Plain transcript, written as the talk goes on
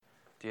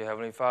Dear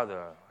Heavenly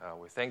Father,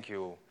 we thank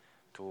you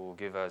to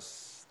give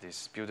us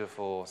this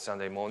beautiful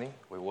Sunday morning.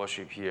 We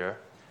worship here.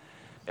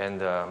 And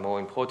more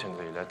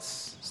importantly,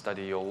 let's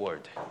study your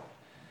word.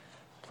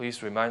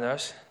 Please remind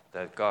us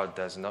that God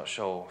does not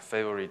show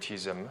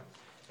favoritism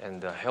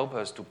and help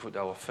us to put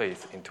our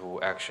faith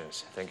into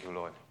actions. Thank you,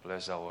 Lord.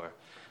 Bless our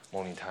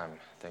morning time.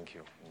 Thank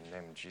you. In the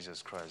name of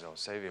Jesus Christ, our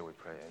Savior, we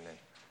pray. Amen.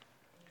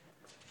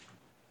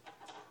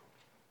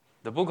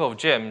 The book of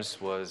James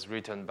was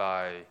written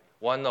by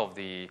one of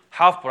the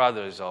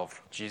half-brothers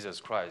of Jesus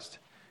Christ.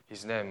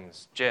 His name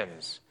is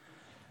James.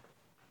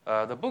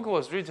 The book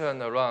was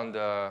written around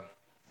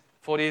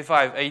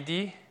 45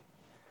 AD.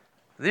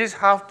 This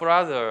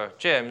half-brother,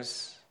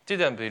 James,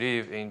 didn't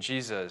believe in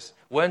Jesus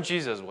when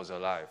Jesus was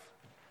alive.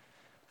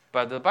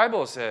 But the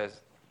Bible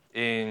says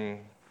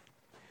in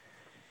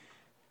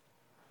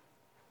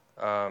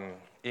 1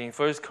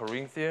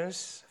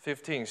 Corinthians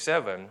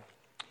 15:7,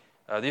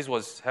 this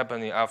was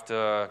happening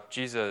after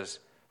Jesus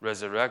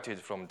resurrected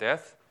from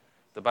death.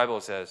 The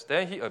Bible says,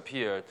 then he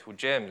appeared to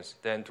James,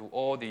 then to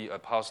all the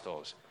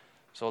apostles.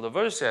 So the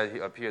verse said he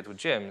appeared to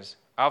James.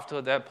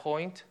 After that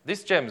point,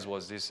 this James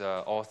was this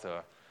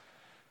author,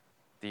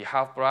 the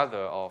half-brother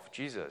of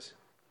Jesus.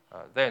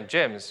 Then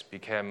James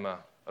became a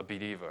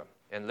believer.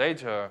 And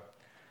later,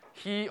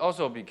 he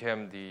also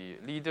became the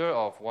leader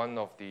of one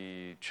of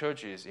the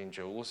churches in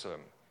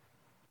Jerusalem.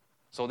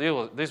 So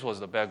this was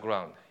the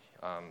background,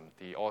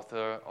 the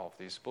author of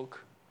this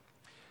book.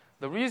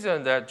 The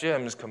reason that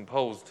James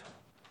composed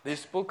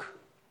this book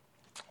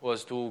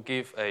was to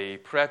give a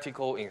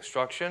practical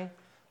instruction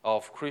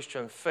of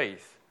Christian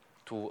faith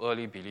to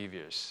early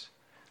believers.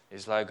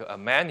 It's like a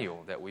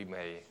manual that we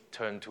may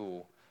turn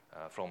to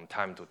from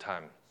time to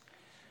time.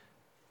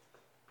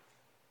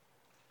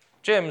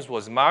 James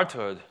was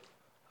martyred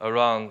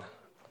around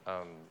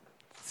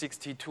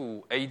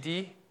 62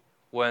 AD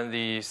when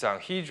the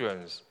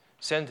Sanhedrins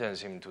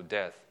sentenced him to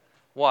death.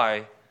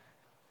 Why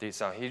the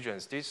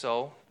Sanhedrins did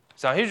so?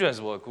 Sanhedrins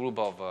were a group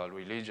of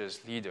religious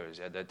leaders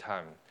at that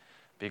time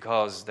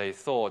because they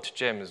thought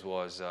James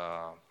was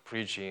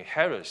preaching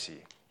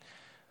heresy.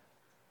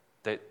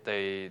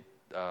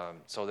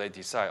 So they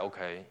decide,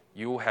 okay,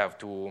 you have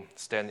to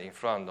stand in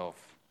front of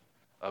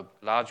a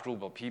large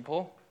group of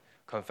people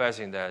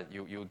confessing that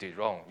you did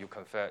wrong.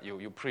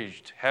 You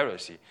preached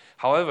heresy.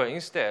 However,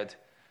 instead,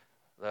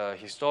 the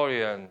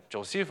historian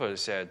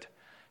Josephus said,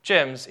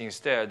 James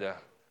instead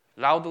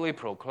loudly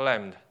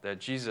proclaimed that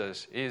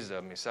Jesus is the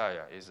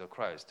Messiah, is the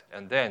Christ.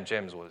 And then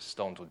James was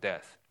stoned to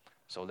death.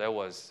 So that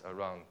was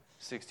around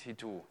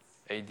 62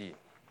 AD.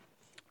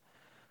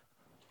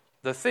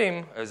 The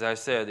theme, as I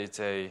said, it's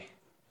a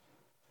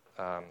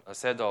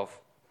set of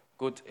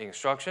good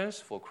instructions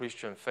for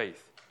Christian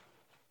faith.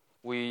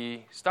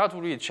 We start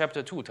to read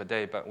chapter 2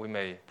 today, but we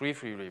may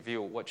briefly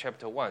review what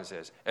chapter 1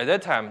 says. At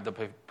that time, the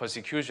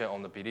persecution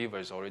on the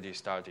believers already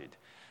started.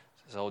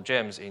 So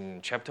James in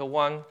chapter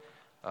 1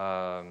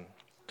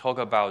 talk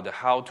about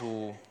how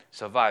to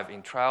survive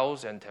in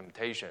trials and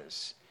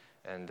temptations.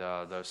 And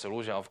the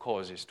solution, of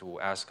course, is to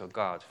ask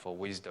God for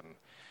wisdom.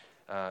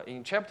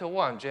 In chapter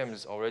 1,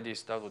 James already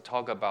started to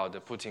talk about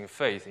the putting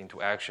faith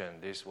into action.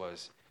 This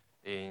was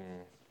in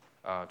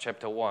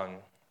chapter 1,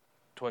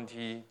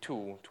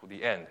 22 to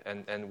the end.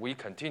 And we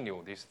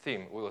continue this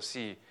theme. We will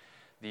see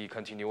the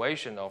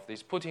continuation of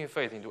this putting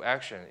faith into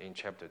action in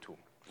chapter 2.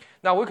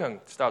 Now we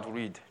can start to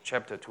read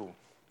chapter 2.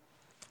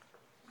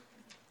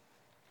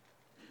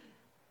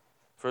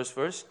 First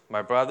verse,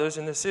 my brothers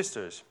and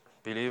sisters,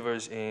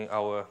 believers in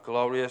our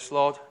glorious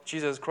Lord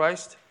Jesus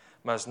Christ,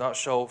 must not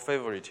show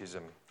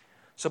favoritism.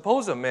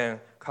 Suppose a man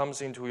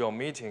comes into your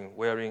meeting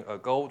wearing a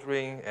gold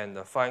ring and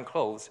fine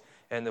clothes,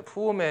 and the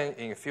poor man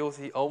in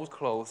filthy old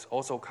clothes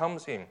also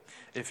comes in.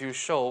 If you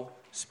show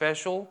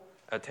special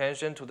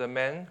attention to the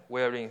man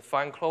wearing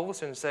fine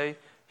clothes and say,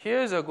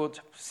 here's a good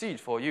seat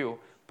for you,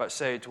 but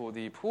say to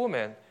the poor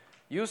man,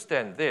 you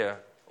stand there,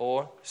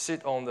 or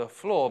sit on the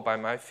floor by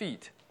my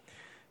feet.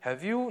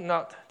 Have you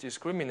not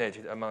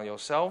discriminated among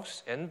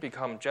yourselves and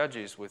become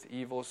judges with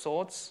evil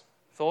thoughts?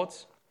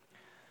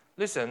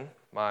 Listen,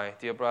 my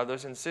dear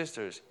brothers and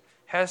sisters,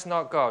 has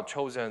not God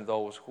chosen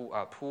those who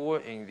are poor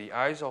in the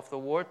eyes of the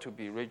world to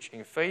be rich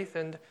in faith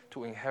and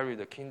to inherit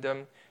the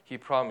kingdom he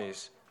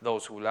promised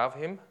those who love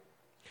him?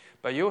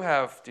 But you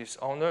have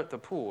dishonored the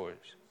poor.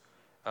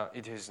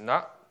 It is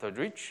not the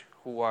rich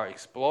who are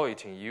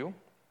exploiting you.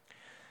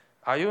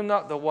 Are you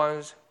not the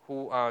ones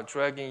who are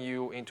dragging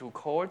you into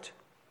court?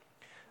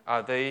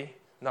 Are they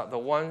not the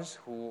ones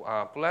who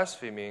are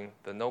blaspheming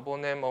the noble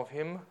name of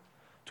him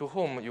to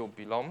whom you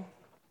belong?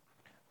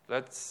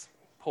 Let's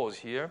pause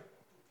here.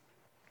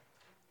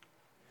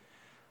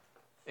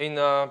 In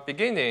the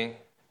beginning,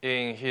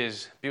 in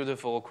his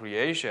beautiful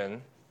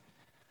creation,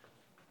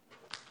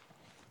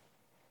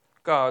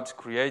 God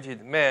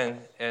created man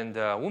and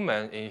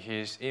woman in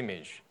his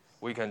image.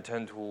 We can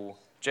turn to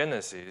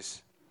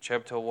Genesis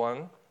chapter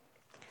 1,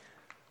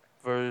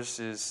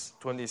 verses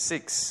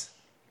 26.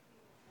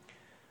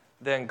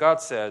 Then God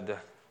said,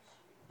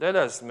 let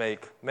us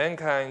make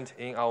mankind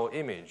in our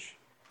image,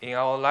 in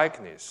our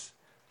likeness.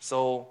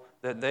 so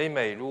that they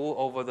may rule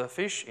over the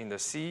fish in the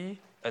sea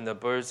and the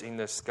birds in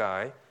the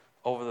sky,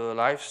 over the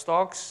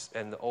livestock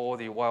and all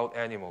the wild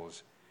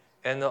animals,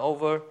 and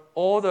over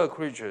all the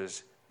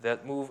creatures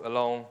that move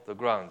along the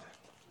ground.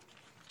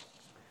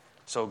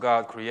 So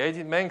God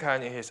created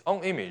mankind in his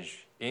own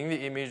image. In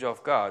the image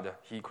of God,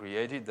 he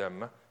created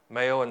them.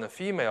 Male and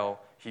female,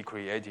 he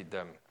created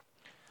them.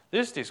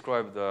 This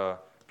describes the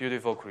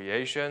beautiful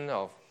creation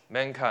of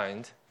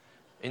mankind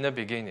in the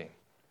beginning.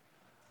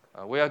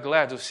 We are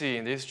glad to see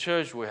in this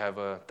church we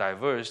have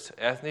diverse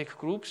ethnic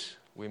groups.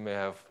 We may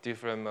have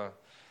different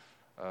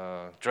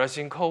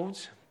dressing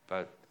codes,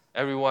 but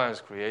everyone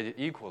is created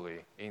equally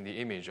in the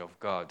image of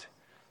God.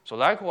 So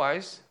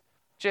likewise,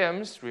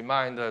 James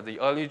reminds the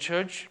early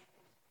church,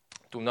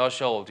 do not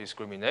show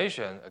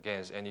discrimination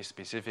against any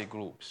specific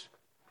groups.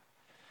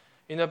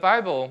 In the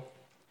Bible,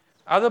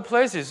 other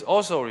places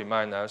also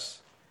remind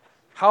us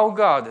how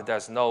God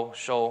does not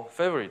show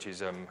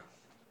favoritism.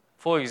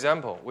 For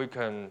example, we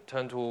can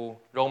turn to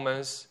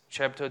Romans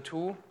chapter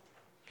 2,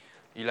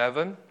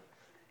 11.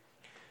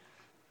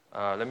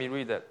 Let me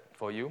read that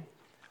for you.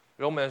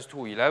 Romans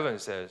 2:11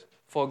 says,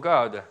 "For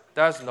God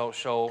does not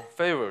show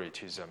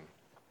favoritism."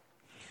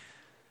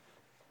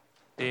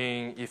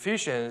 In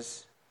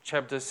Ephesians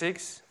chapter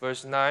 6,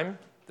 verse 9,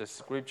 the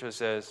scripture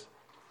says,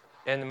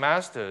 "And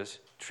masters,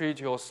 treat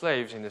your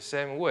slaves in the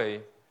same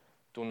way.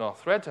 Do not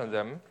threaten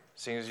them,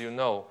 since you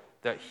know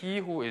that he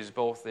who is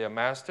both their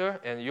master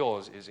and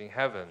yours is in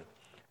heaven,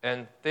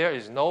 and there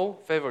is no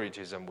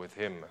favoritism with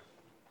him."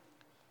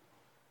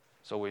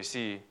 So we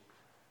see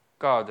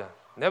God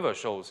never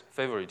shows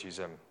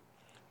favoritism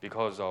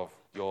because of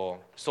your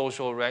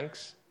social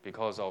ranks,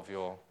 because of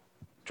your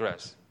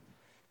dress.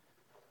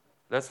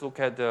 Let's look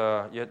at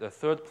yet the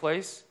third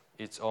place.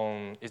 It's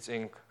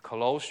in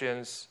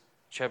Colossians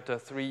chapter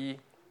 3,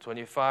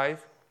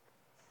 25.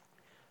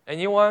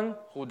 "Anyone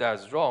who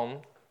does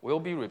wrong will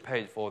be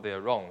repaid for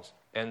their wrongs,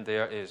 and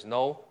there is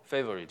no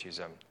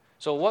favoritism."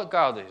 So what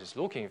God is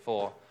looking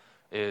for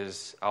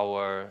is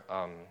our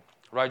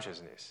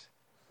righteousness.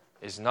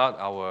 It's not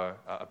our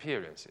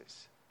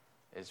appearances.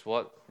 It's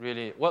what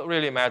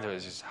really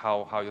matters is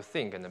how you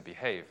think and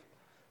behave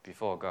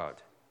before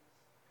God.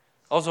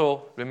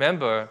 Also,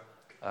 remember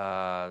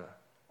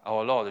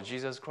our Lord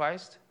Jesus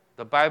Christ.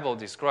 The Bible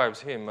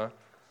describes him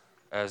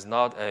as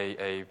not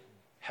a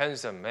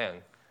handsome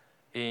man.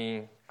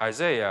 In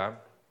Isaiah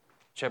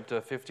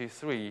chapter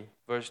 53,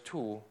 verse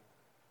 2,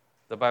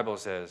 the Bible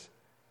says,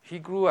 "He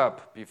grew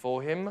up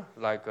before him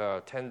like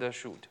a tender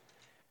shoot,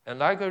 and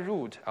like a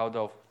root out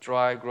of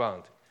dry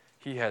ground.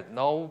 He had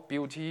no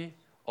beauty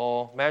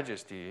or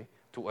majesty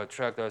to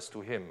attract us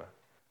to him.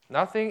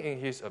 Nothing in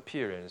his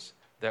appearance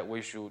that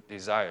we should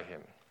desire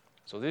him."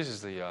 So this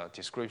is the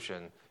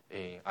description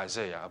in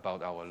Isaiah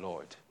about our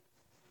Lord.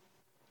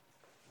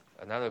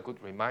 Another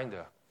good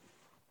reminder.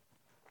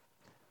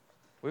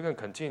 We can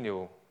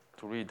continue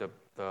to read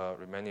the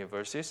remaining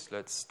verses.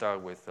 Let's start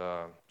with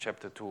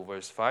chapter 2,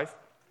 verse 5.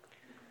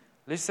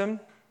 "Listen,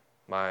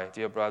 my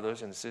dear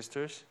brothers and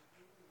sisters."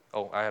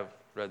 Oh, I have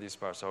read this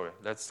part, sorry.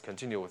 Let's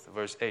continue with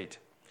verse 8.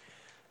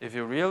 "If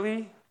you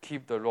really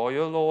keep the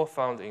royal law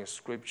found in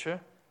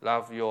Scripture,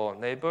 love your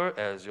neighbor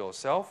as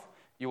yourself,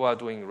 you are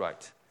doing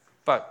right.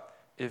 But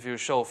if you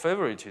show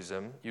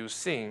favoritism, you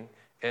sin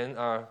and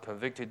are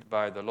convicted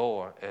by the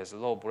law as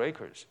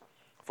lawbreakers.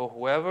 For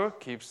whoever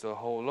keeps the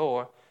whole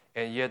law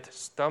and yet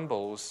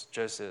stumbles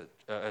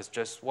as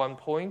just one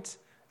point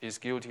is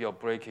guilty of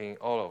breaking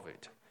all of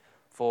it.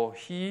 For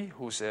he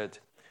who said,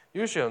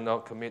 'You shall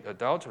not commit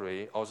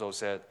adultery,' also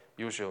said,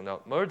 'You shall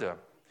not murder.'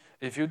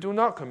 If you do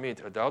not commit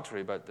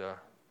adultery but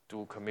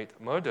do commit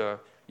murder,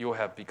 you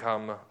have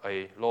become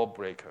a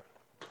lawbreaker."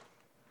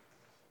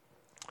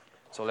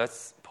 So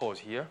let's pause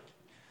here.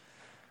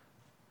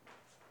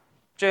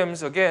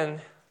 James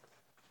again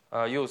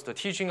used the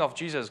teaching of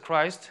Jesus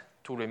Christ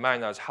to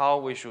remind us how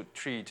we should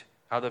treat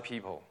other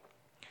people.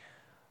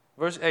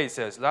 Verse 8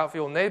 says, "Love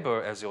your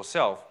neighbor as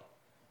yourself."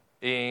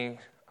 In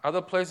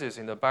other places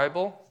in the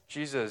Bible,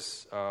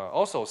 Jesus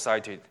also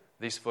cited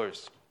this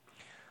verse.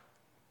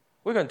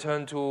 We can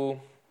turn to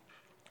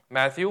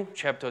Matthew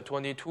chapter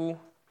 22,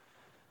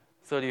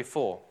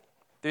 34.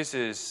 This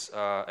is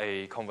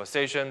a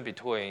conversation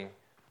between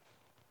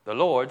the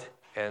Lord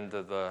and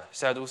the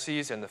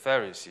Sadducees and the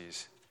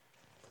Pharisees.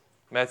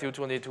 Matthew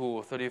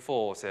 22,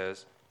 34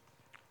 says,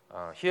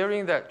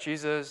 "Hearing that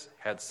Jesus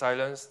had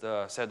silenced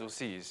the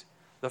Sadducees,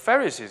 the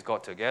Pharisees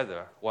got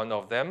together. One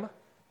of them,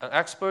 an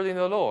expert in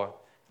the law,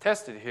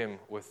 tested him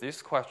with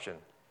this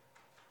question,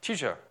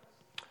 'Teacher,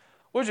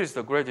 which is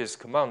the greatest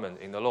commandment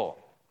in the law?'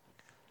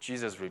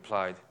 Jesus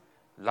replied,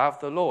 'Love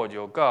the Lord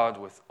your God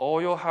with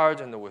all your heart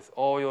and with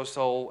all your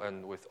soul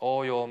and with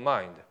all your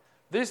mind.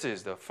 This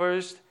is the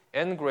first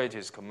and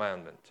greatest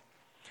commandment.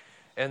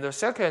 And the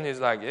second is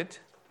like it,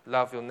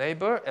 love your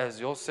neighbor as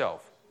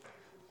yourself.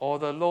 All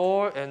the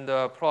law and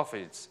the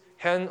prophets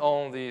hang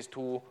on these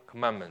two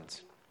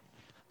commandments."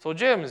 So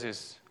James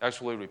is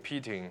actually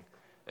repeating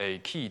a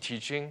key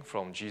teaching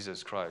from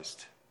Jesus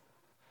Christ.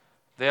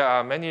 There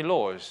are many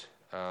laws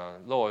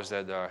laws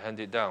that are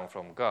handed down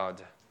from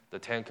God, the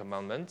Ten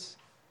Commandments.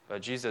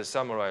 But Jesus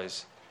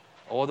summarized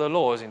all the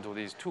laws into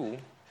these two: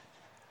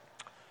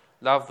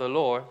 love the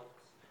Lord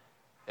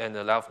and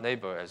love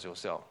neighbor as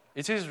yourself.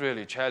 It is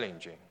really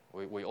challenging.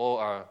 We all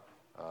are,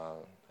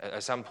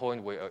 at some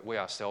point, we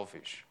are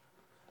selfish.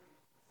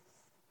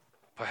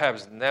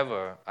 Perhaps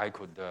never I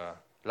could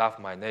love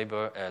my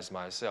neighbor as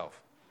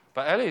myself.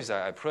 But at least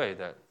I pray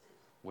that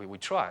we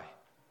try,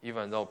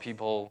 even though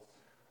people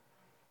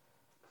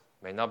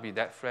may not be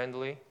that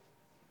friendly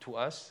to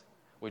us.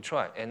 We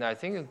try. And I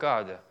think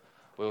God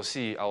will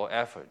see our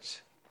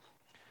efforts.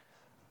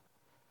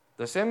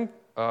 The same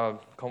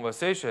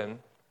conversation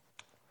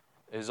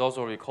is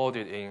also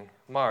recorded in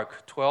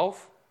Mark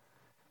 12,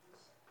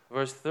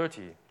 verse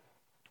 30.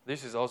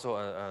 This is also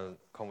a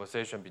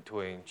conversation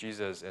between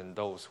Jesus and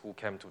those who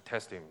came to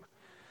test him.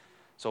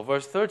 So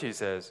verse 30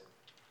 says,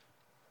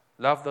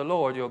 "Love the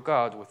Lord your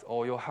God with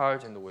all your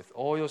heart and with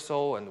all your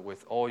soul and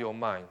with all your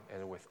mind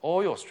and with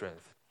all your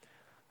strength.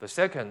 The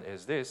second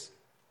is this,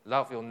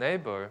 love your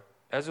neighbor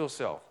as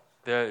yourself.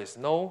 There is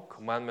no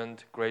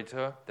commandment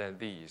greater than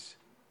these."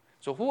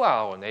 So who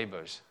are our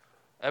neighbors?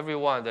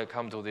 Everyone that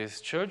come to this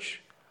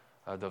church,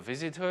 the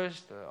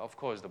visitors, of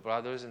course, the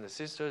brothers and the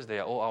sisters, they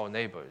are all our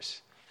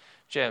neighbors.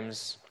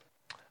 James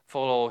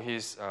follow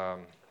his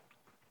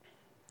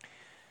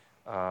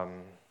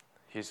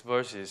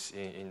verses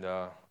in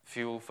the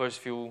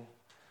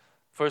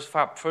first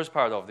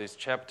part of this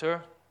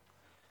chapter.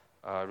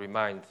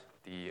 Remind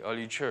the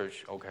early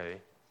church,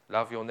 okay,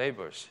 love your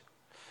neighbors.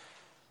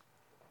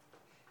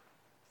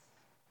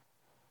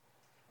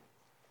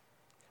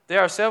 There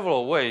are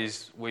several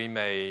ways we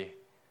may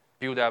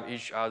build up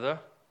each other.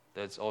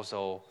 That's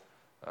also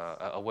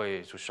a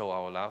way to show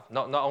our love.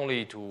 Not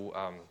only to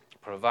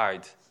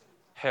provide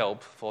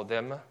help for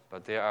them,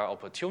 but there are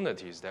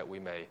opportunities that we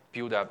may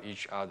build up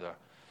each other.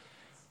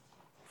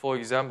 For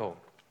example,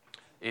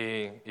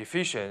 in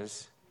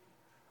Ephesians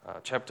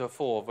chapter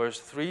 4, verse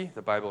 3,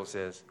 the Bible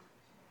says,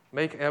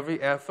 "Make every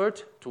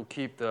effort to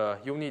keep the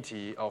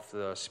unity of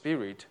the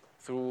Spirit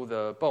through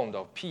the bond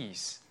of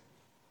peace."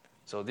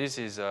 So this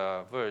is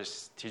a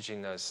verse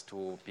teaching us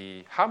to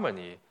be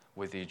harmony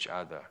with each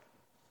other,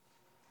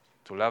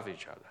 to love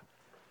each other.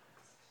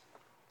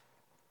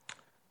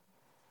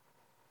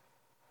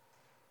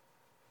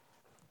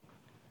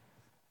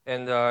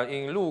 And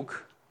in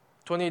Luke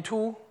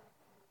 22,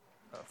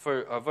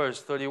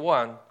 verse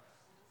 31,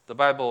 the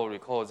Bible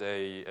records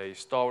a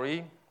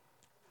story.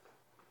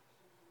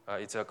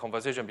 It's a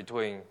conversation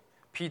between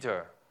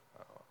Peter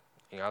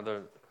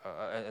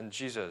and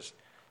Jesus.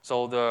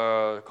 So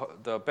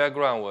the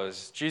background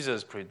was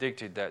Jesus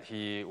predicted that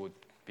he would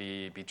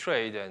be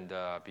betrayed and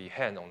be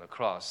hanged on the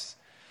cross.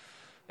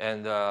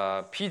 And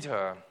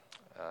Peter,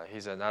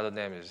 his another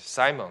name is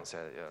Simon,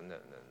 said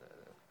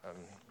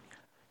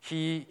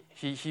he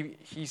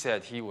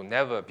said he would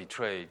never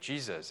betray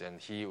Jesus, and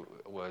he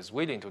was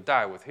willing to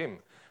die with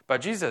him.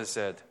 But Jesus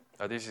said,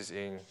 this is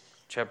in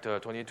chapter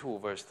 22,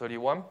 verse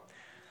 31,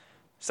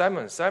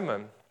 "Simon,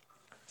 Simon,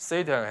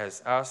 Satan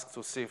has asked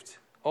to sift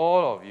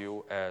all of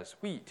you as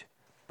wheat,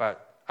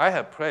 but I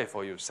have prayed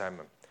for you,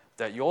 Simon,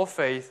 that your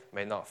faith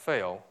may not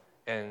fail,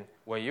 and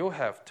when you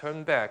have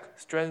turned back,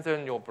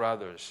 strengthen your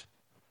brothers."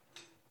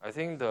 I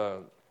think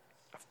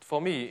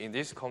for me, in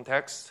this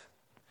context,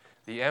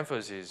 the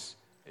emphasis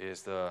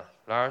is the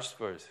last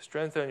verse,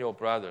 "Strengthen your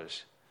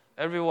brothers."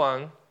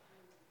 Everyone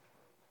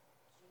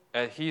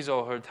at his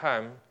or her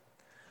time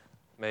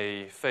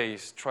may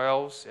face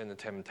trials and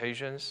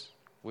temptations.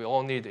 We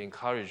all need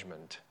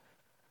encouragement.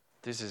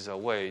 This is a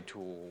way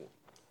to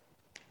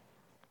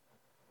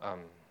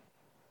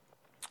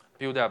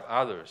build up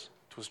others,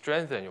 to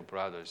strengthen your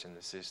brothers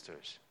and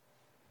sisters.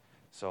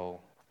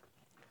 So,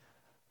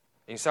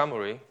 in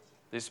summary,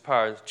 this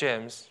part,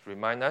 James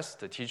reminds us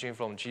the teaching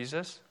from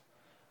Jesus,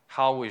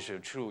 how we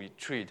should truly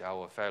treat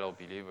our fellow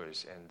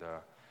believers and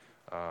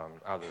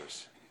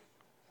others.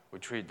 We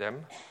treat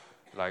them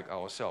like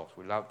ourselves.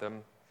 We love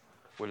them.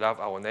 We love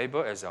our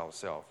neighbor as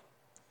ourselves.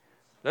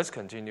 Let's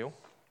continue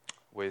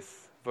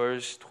with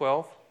verse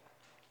 12.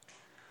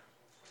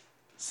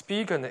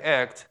 "Speak and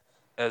act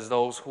as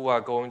those who are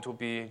going to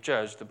be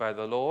judged by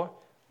the law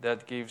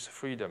that gives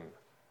freedom,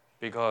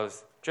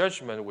 because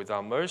judgment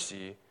without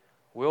mercy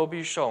will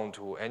be shown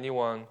to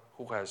anyone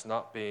who has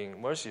not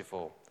been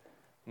merciful.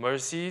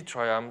 Mercy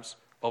triumphs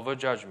over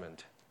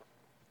judgment."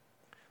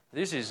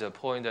 This is a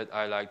point that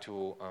I like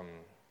to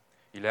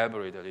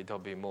elaborate a little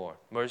bit more.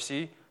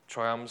 Mercy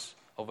triumphs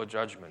over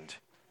judgment.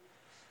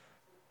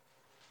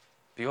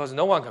 Because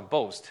no one can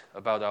boast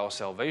about our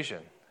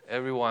salvation.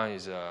 Everyone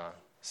is a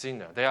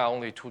sinner. There are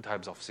only two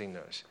types of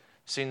sinners.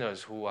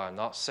 Sinners who are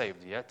not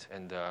saved yet,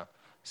 and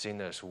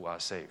sinners who are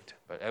saved.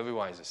 But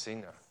everyone is a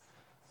sinner.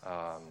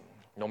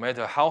 No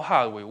matter how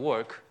hard we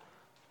work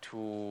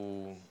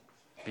to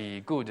be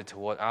good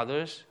toward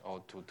others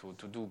or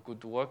to do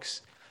good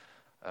works,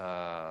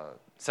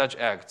 such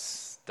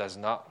acts does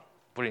not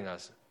bring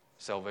us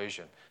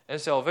salvation. And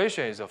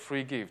salvation is a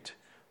free gift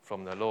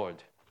from the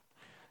Lord.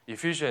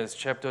 Ephesians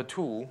chapter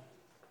 2,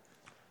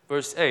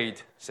 Verse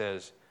 8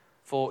 says,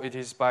 "For it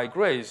is by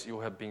grace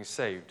you have been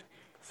saved,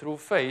 through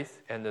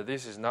faith, and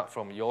this is not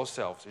from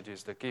yourselves, it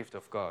is the gift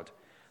of God,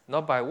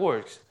 not by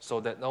works, so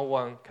that no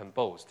one can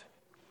boast."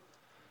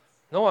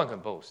 No one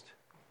can boast.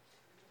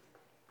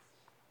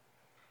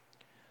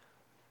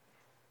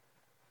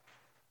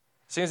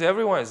 Since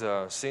everyone is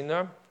a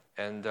sinner,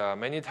 and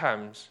many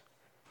times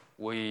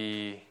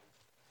we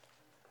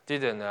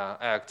didn't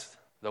act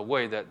the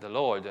way that the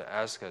Lord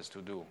asked us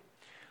to do.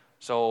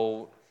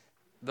 So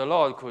the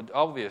Lord could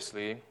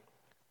obviously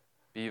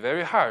be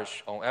very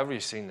harsh on every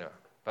sinner,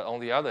 but on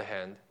the other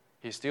hand,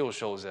 He still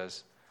shows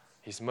us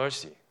His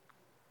mercy.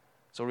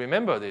 So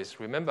remember this.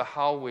 Remember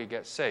how we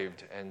get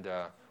saved, and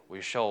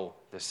we show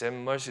the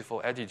same merciful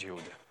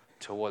attitude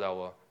toward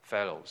our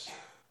fellows.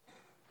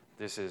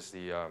 This is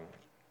the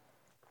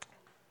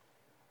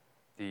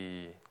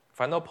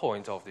final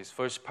point of this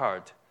first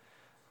part.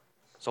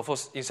 So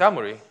in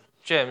summary,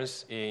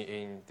 James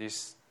in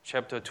this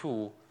chapter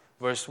 2,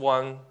 verse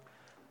 1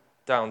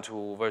 down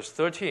to verse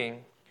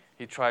 13,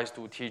 he tries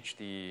to teach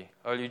the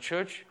early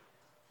church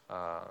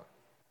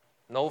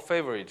no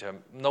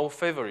favoritism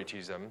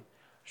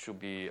should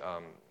be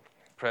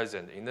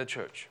present in the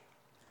church.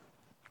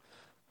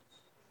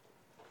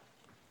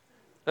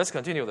 Let's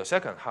continue the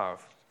second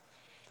half.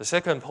 The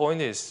second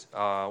point is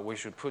we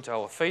should put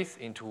our faith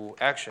into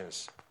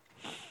actions.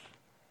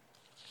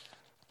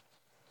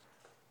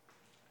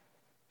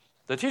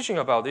 The teaching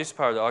about this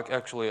part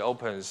actually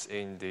opens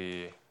in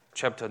the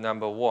chapter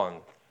number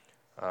 1,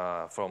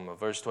 from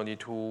verse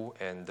 22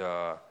 and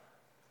down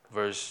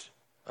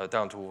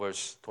to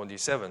verse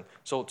 27.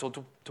 So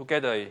to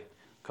get a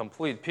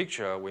complete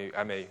picture,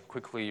 I may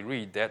quickly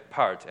read that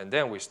part, and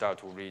then we start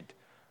to read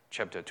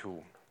chapter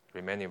 2,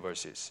 remaining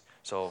verses.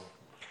 So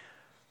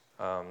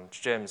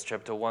James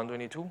chapter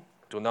 1:22.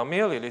 "Do not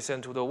merely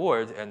listen to the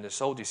word and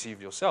so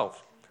deceive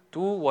yourself.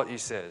 Do what it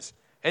says.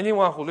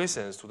 Anyone who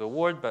listens to the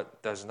word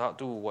but does not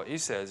do what it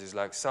says is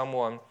like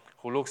someone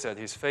who looks at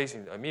his face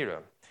in a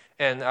mirror,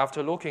 and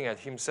after looking at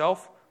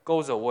himself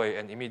goes away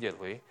and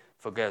immediately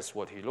forgets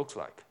what he looks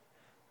like.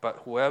 But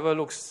whoever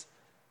looks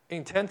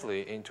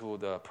intently into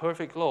the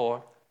perfect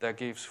law that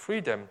gives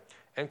freedom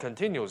and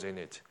continues in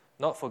it,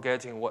 not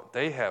forgetting what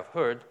they have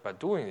heard but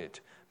doing it,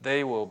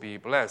 they will be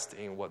blessed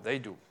in what they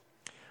do.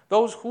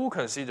 Those who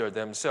consider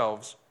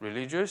themselves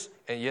religious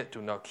and yet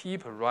do not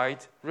keep a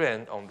right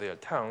rein on their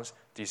tongues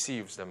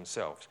deceives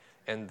themselves,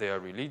 and their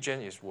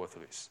religion is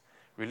worthless.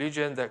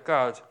 Religion that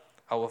God,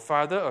 our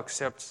Father,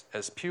 accepts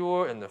as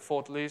pure and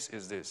faultless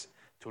is this: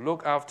 to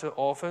look after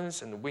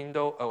orphans and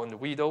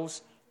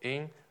widows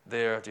in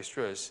their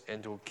distress,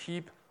 and to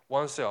keep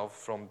oneself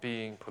from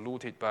being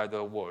polluted by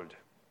the world."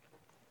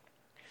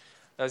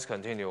 Let's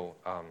continue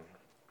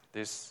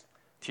this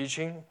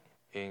teaching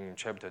in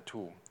chapter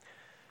 2.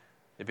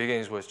 It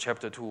begins with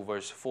chapter 2,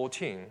 verse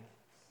 14.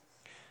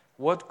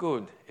 "What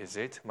good is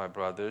it, my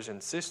brothers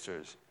and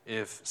sisters,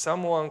 if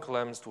someone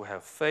claims to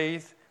have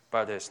faith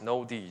but has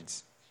no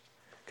deeds?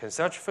 Can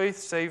such faith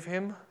save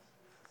him?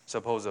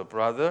 Suppose a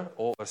brother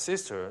or a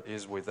sister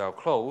is without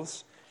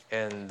clothes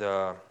and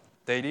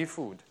daily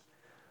food.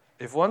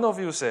 If one of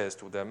you says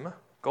to them,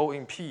 'Go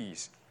in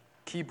peace,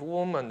 keep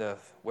warm and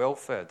well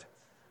fed,'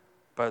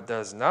 but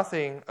does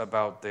nothing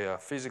about their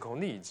physical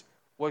needs,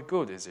 what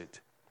good is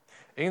it?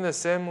 In the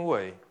same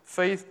way,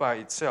 faith by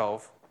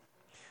itself,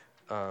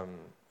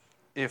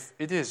 if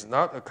it is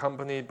not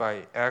accompanied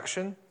by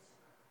action,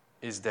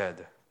 is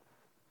dead."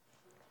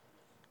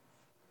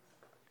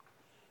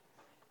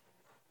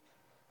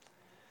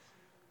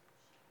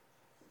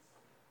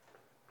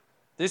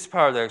 This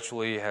part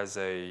actually has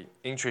an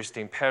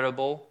interesting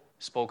parable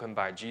spoken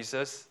by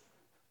Jesus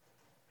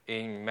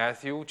in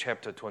Matthew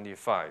chapter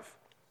 25.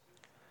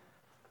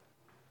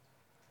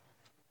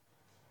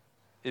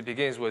 It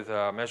begins with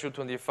Matthew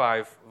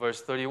 25,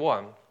 verse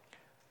 31.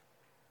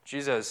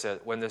 Jesus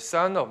said, "When the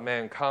Son of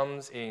Man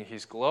comes in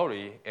his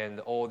glory and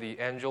all the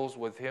angels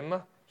with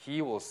him, he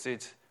will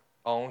sit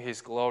on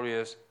his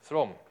glorious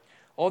throne.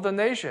 All the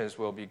nations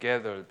will be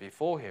gathered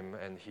before him,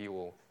 and he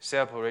will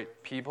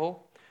separate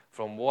people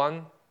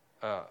one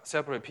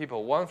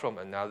from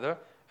another,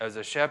 as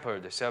a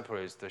shepherd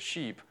separates the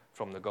sheep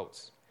from the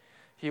goats.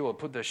 He will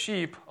put the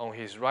sheep on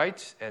his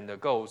right and the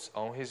goats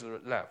on his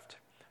left.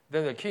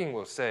 Then the king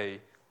will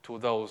say to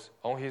those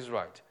on his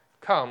right,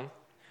 'Come,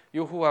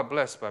 you who are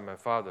blessed by my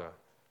Father,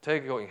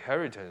 take your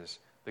inheritance,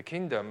 the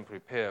kingdom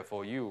prepared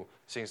for you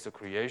since the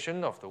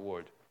creation of the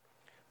world.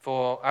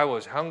 For I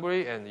was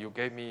hungry, and you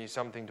gave me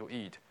something to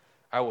eat.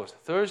 I was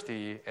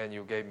thirsty, and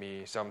you gave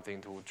me something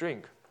to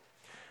drink.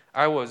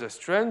 I was a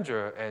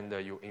stranger, and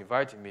you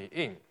invited me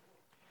in.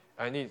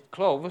 I need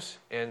clothes,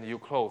 and you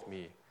clothed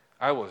me.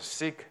 I was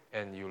sick,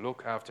 and you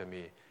looked after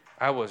me.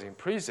 I was in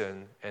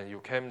prison, and you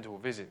came to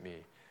visit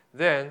me.'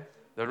 Then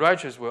the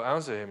righteous will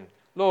answer him,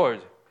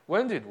 'Lord,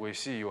 when did we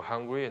see you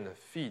hungry and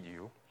feed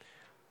you,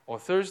 or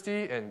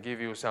thirsty and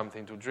give you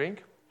something to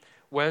drink?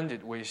 When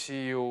did we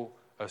see you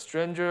a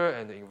stranger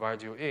and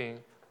invite you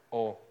in,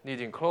 or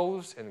needing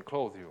clothes and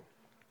clothe you?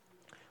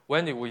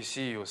 When did we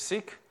see you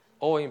sick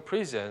or in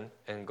prison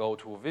and go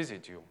to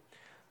visit you?"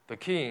 The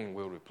king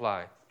will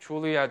reply,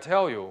 "Truly I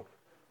tell you,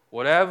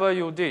 whatever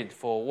you did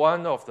for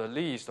one of the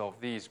least of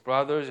these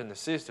brothers and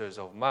sisters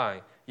of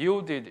mine,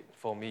 you did it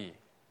for me."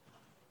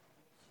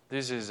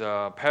 This is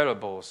a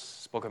parable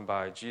spoken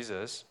by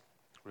Jesus,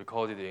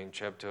 recorded in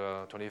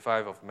chapter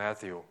 25 of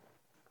Matthew.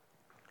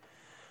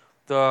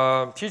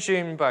 The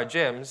teaching by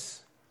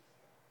James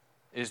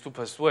is to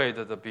persuade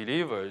the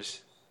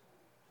believers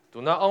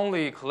to not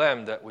only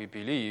claim that we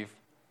believe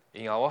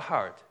in our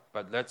heart,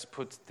 but let's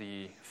put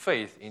the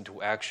faith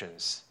into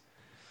actions.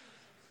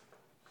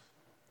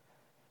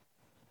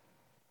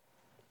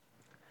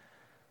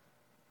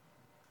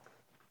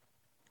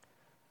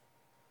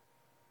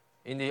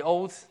 In the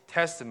Old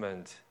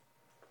Testament,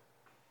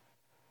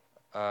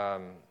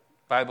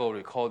 Bible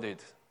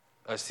recorded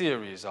a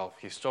series of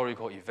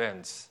historical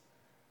events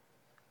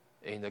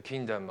in the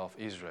kingdom of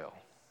Israel.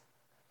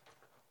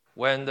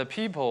 When the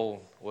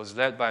people was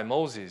led by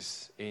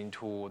Moses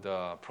into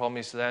the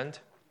promised land,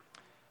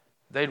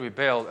 they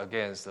rebelled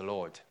against the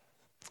Lord.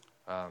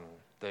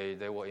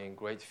 They were in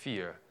great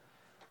fear.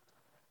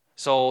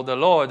 So the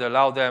Lord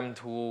allowed them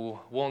to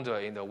wander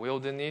in the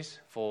wilderness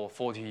for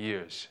 40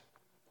 years.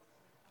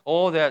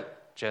 All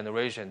that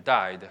generation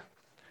died.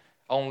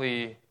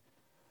 Only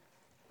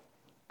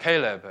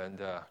Caleb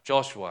and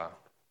Joshua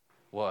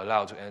were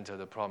allowed to enter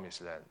the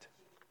promised land.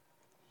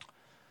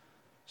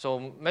 So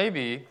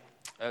maybe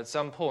at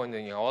some point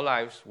in our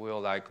lives, we're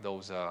like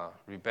those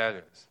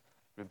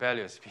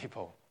rebellious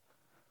people.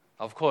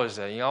 Of course,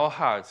 in our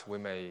hearts, we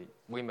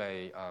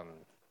may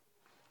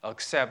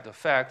accept the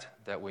fact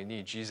that we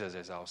need Jesus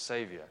as our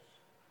Savior.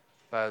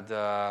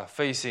 But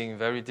facing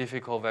very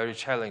difficult, very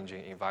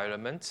challenging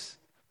environments,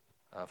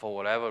 for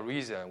whatever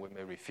reason, we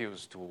may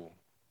refuse to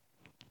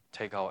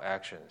take our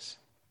actions.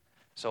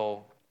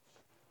 So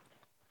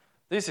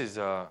this is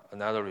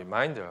another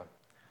reminder.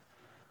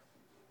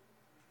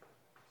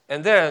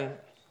 And then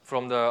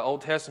from the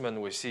Old Testament,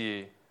 we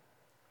see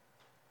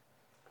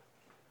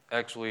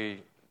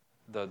actually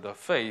the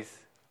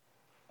faith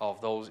of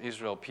those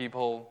Israel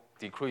people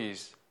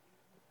decrease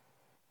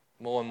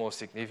more and more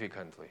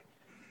significantly.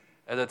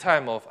 At the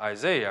time of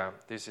Isaiah,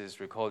 this is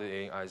recorded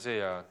in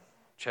Isaiah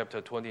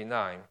chapter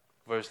 29,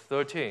 verse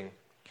 13.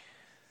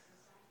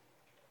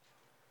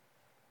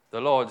 The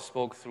Lord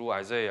spoke through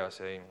Isaiah,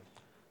 saying,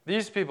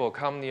 "These people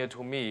come near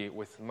to me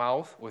with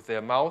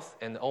their mouth,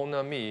 and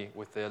honor me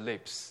with their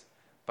lips,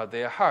 but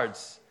their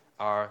hearts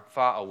are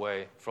far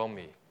away from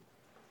me."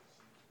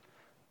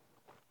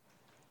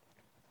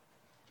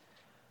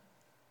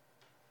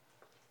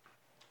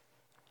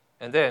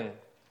 And then,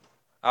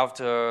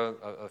 after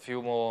a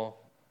few more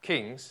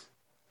kings,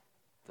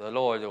 the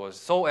Lord was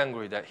so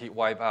angry that he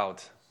wiped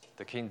out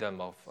the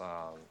kingdom of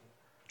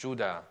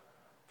Judah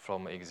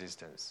from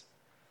existence.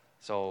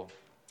 So,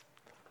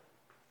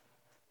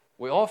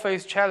 we all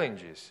face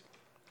challenges.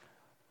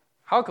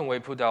 How can we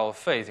put our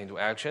faith into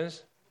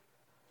actions?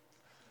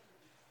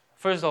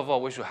 First of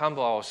all, we should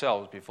humble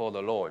ourselves before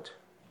the Lord.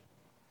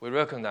 We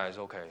recognize,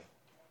 okay,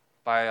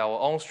 by our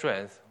own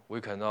strength,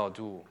 we cannot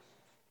do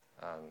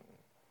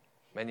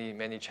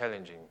many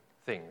challenging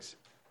things.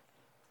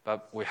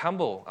 But we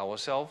humble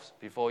ourselves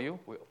before you.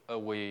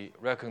 We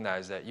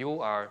recognize that you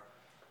are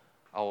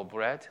our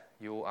bread,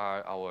 you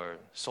are our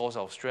source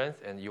of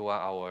strength, and you are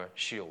our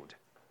shield.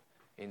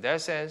 In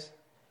that sense,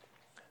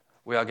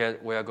 we are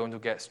going to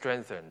get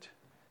strengthened.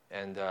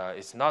 And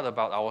it's not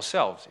about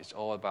ourselves, it's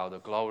all about the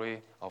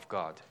glory of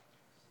God.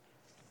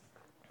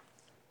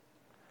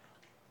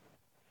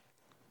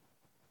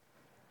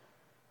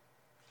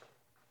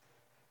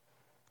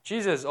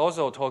 Jesus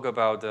also talked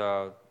about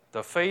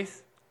the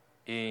faith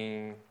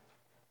in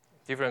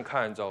different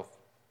kinds of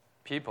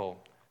people.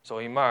 So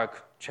in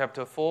Mark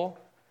chapter 4,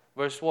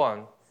 verse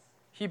 1,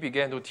 he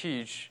began to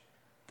teach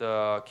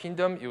the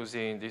kingdom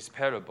using this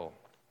parable.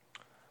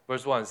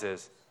 Verse 1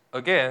 says,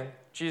 "Again,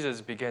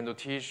 Jesus began to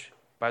teach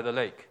by the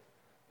lake.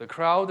 The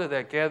crowd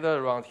that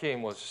gathered around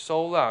him was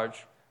so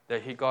large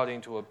that he got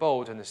into a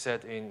boat and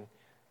sat in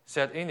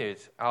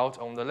it out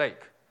on the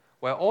lake.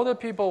 While all the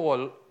people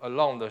were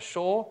along the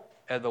shore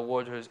at the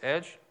water's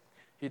edge,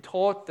 he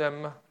taught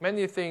them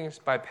many things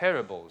by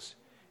parables.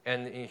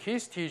 And in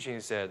his teaching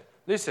said,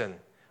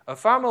 'Listen, a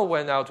farmer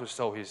went out to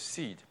sow his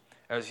seed.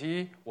 As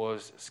he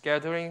was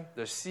scattering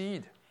the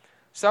seed,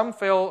 some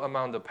fell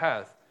among the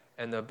path,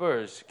 and the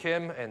birds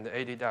came and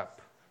ate it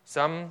up.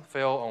 Some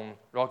fell on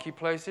rocky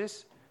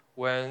places.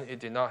 When it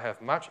did not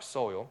have much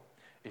soil,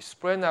 it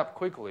sprang up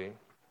quickly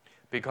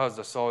because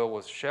the soil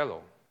was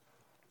shallow.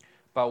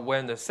 But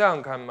when the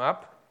sun came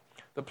up,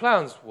 the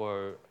plants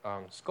were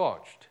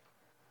scorched,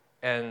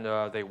 and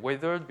they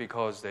withered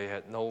because they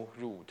had no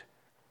root.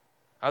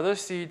 Other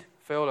seed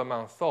fell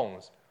among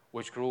thorns,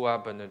 which grew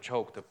up and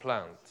choked the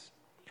plants,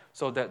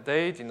 so that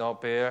they did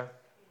not bear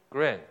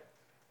grain.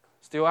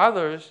 Still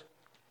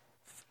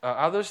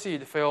other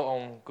seed fell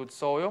on good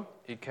soil.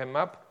 It came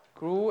up,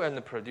 grew,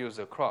 and produced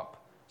a crop,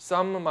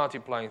 some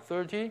multiplying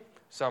 30,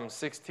 some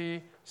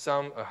 60,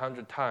 some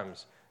 100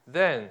 times.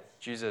 Then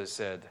Jesus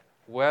said,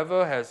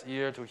 'Whoever has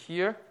ear to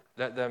hear,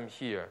 let them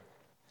hear.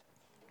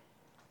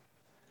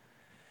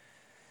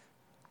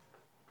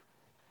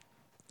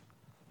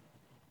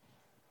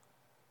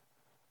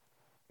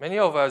 Many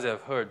of us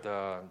have heard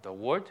the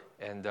word,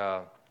 and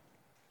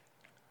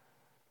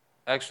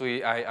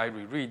actually I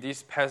reread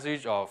this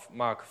passage of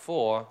Mark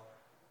 4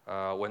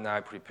 when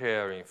I'm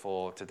preparing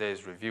for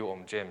today's review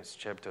on James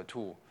chapter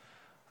 2.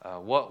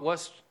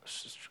 What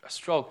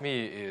struck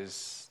me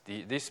is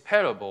this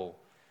parable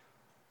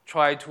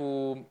try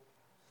to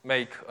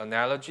make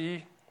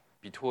analogy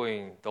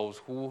between those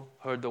who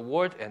heard the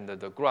word and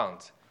the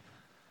ground.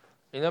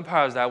 In the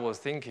past, I was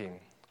thinking,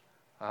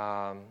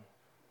 have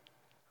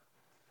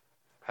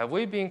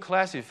we been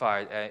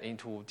classified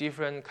into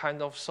different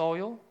kind of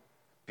soil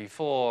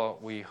before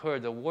we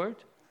heard the word?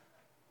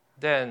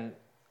 Then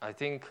I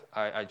think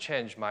I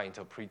changed my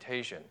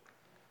interpretation.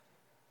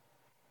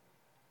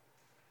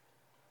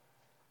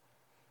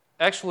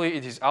 Actually,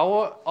 it is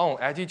our own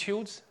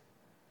attitudes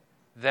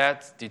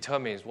that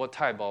determines what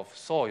type of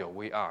soil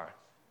we are.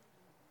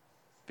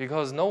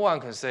 Because no one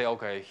can say,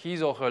 okay,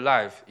 his or her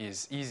life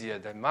is easier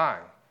than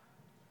mine.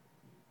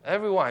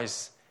 Everyone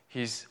has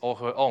his or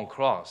her own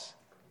cross.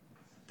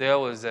 There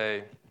was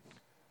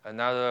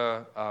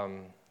another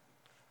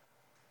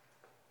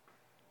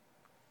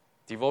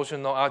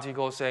devotional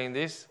article saying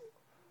this.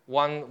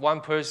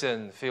 One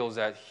person feels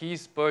that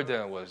his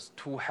burden was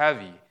too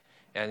heavy,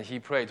 and he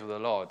prayed to the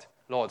Lord,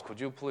 Lord, could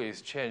you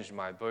please change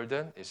my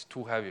burden? It's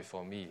too heavy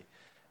for me.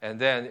 And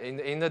then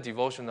in the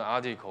devotional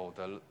article,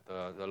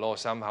 the Lord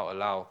somehow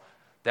allowed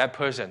that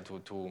person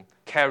to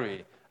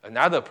carry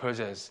another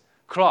person's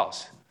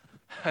cross.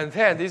 And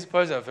then this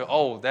person felt,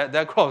 oh,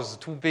 that cross is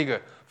too big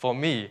for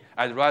me.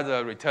 I'd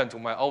rather return to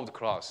my old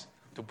cross,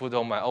 to put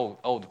on my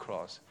old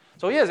cross.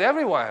 So yes,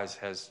 everyone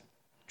has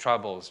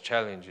troubles,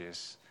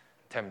 challenges,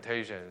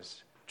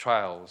 temptations,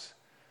 trials.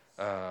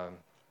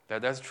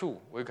 That's true.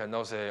 We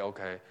cannot say,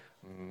 okay,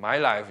 my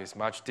life is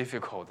much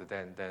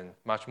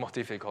much more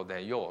difficult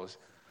than yours.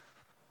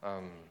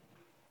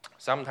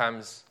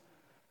 Sometimes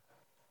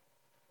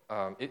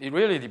it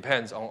really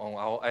depends on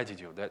our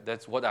attitude.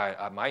 That's what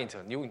my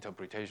new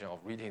interpretation of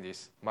reading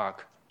this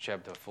Mark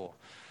chapter 4.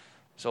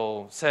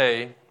 So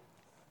say,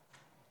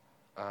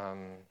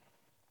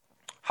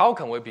 how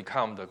can we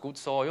become the good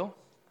soil?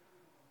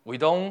 We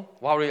don't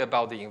worry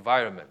about the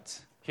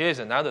environment. Here's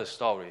another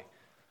story.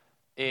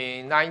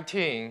 In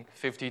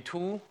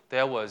 1952,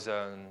 there was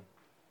an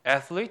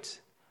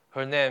athlete.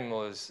 Her name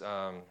was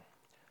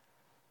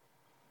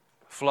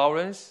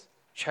Florence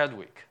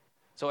Chadwick.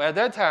 So at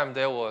that time,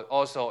 there were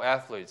also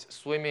athletes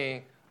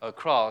swimming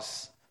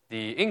across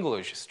the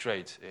English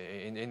Strait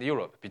in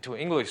Europe.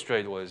 English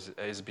Strait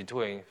is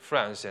between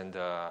France and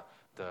the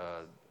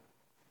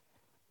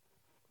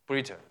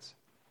Britons.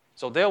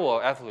 So there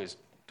were athletes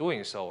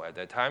doing so at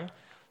that time.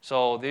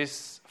 So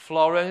this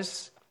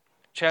Florence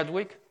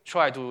Chadwick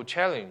tried to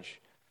challenge.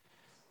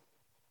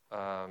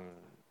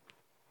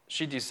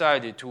 She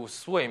decided to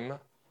swim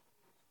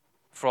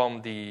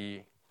from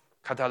the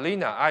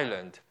Catalina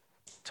Island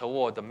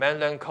toward the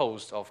mainland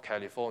coast of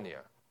California.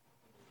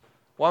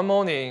 One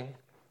morning,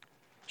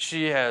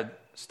 she had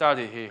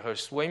started her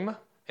swim,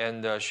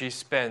 and she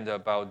spent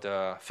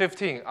about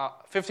 15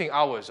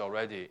 hours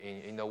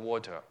already in the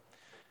water.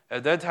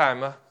 At that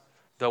time,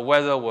 the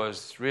weather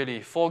was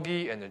really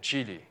foggy and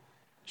chilly.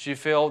 She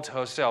felt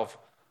herself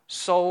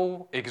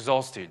so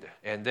exhausted,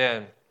 and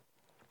then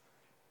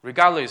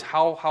regardless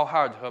how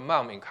hard her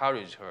mom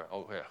encouraged her,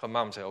 her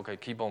mom said, okay,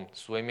 keep on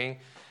swimming.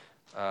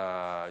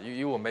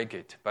 You will make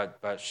it.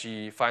 But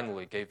she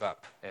finally gave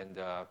up and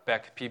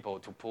begged people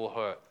to pull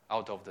her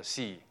out of the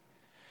sea.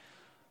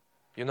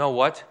 You know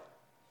what?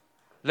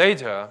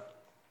 Later,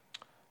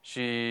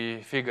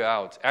 she figured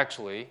out,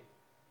 actually,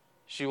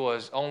 she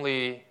was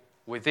only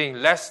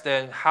within less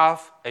than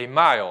half a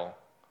mile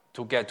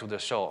to get to the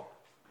shore.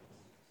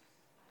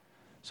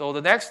 So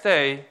the next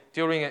day,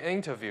 during an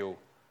interview,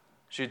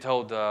 she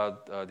told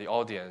the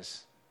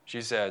audience,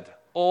 she said,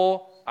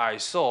 all I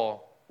saw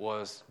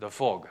was the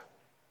fog,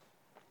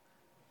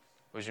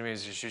 which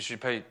means she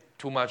paid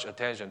too much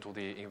attention to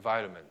the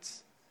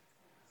environment.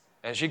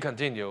 And she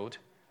continued,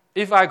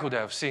 if I could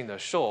have seen the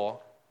shore,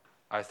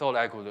 I thought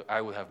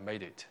I would have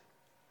made it.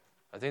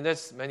 I think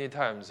that's many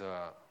times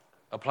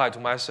applied to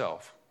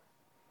myself.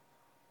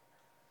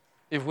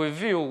 If we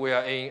feel we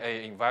are in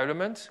an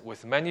environment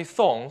with many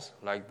thorns,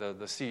 like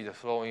the seed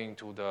flowing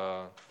into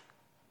the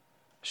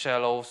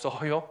shallow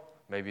soil,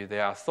 maybe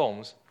there are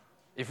thorns.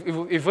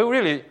 If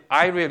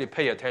I really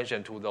pay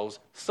attention to those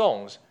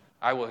thorns,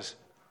 I was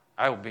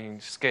being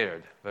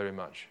scared very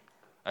much.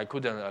 I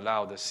couldn't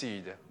allow the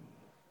seed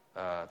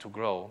to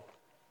grow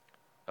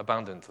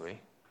abundantly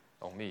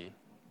on me.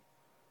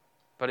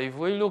 But if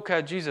we look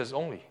at Jesus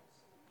only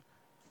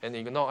and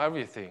ignore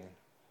everything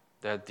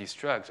that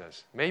distracts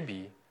us,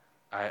 maybe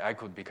I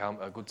could become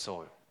a good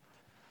soil.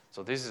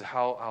 So this is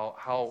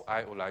how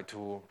I would like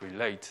to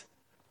relate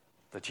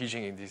the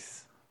teaching in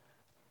these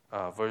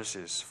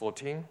verses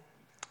 14,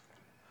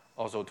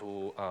 also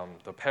to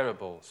the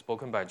parable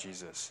spoken by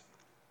Jesus.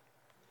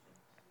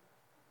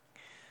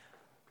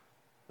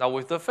 Now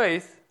with the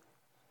faith,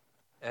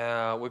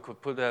 we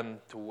could put them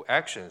to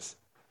actions.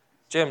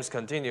 James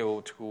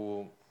continued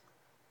to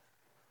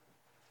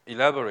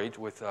elaborate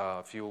with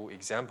a few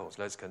examples.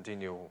 Let's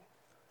continue.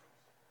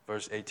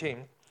 Verse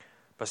 18.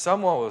 But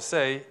someone will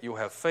say, you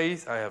have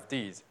faith, I have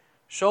deeds.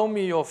 Show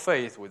me your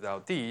faith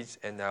without deeds,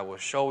 and I will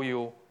show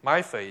you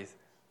my faith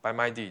by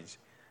my deeds.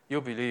 You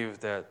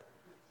believe that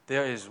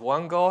there is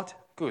one God?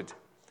 Good.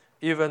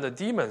 Even the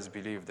demons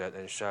believe that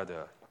and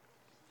shudder.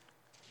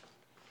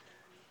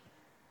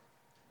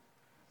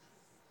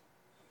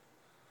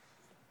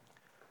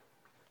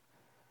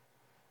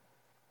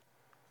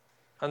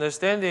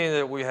 Understanding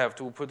that we have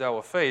to put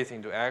our faith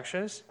into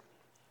actions,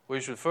 we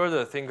should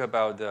further think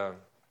about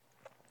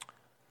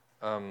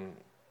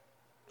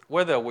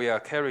whether we are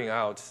carrying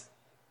out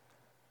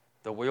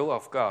the will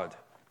of God.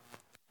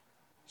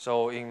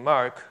 So in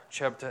Mark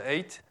chapter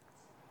 8,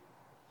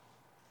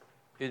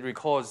 it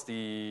records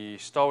the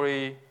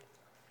story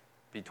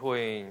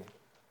between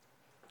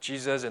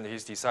Jesus and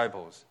his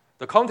disciples.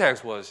 The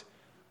context was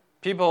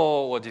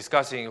people were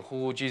discussing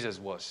who Jesus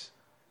was.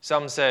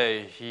 Some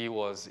say he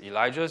was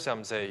Elijah,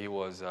 some say he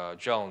was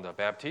John the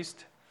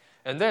Baptist.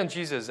 And then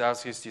Jesus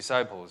asked his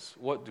disciples,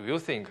 what do you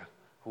think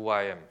who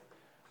I am?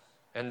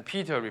 And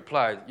Peter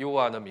replied, you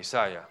are the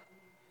Messiah.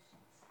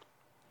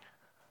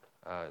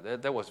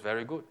 That was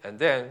very good. And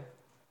then,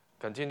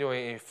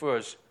 continuing in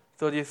verse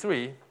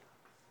 33,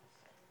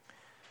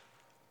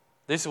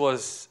 this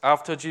was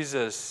after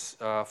Jesus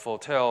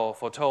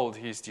foretold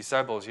his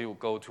disciples he would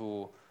go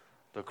to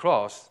the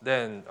cross.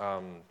 Then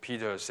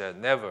Peter said,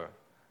 never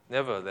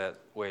that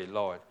way,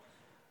 Lord.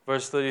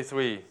 Verse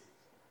 33,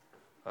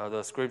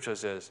 the scripture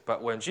says,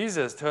 but when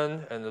Jesus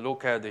turned and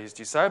looked at his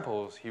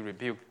disciples, he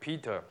rebuked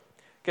Peter.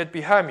 Get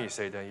behind me,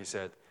 Satan, he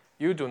said.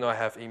 You do not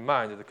have in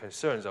mind the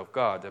concerns of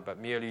God, but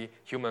merely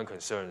human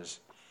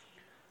concerns.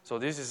 So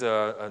this is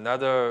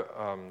another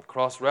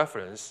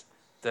cross-reference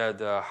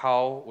that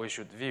how we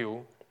should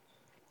view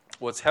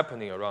what's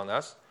happening around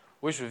us.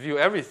 We should view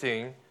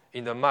everything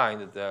in the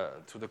mind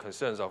to the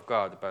concerns of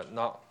God, but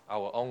not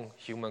our own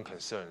human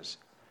concerns.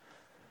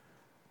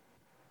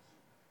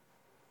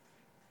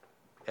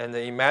 And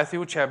in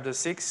Matthew chapter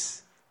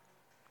 6,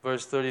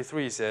 verse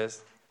 33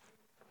 says,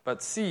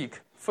 but seek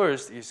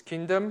first his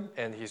kingdom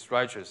and his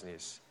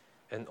righteousness,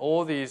 and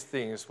all these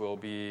things will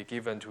be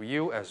given to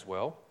you as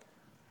well.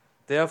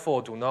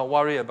 Therefore, do not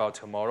worry about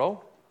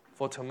tomorrow,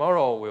 for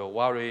tomorrow will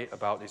worry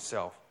about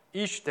itself.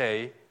 Each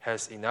day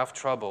has enough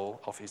trouble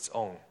of its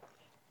own.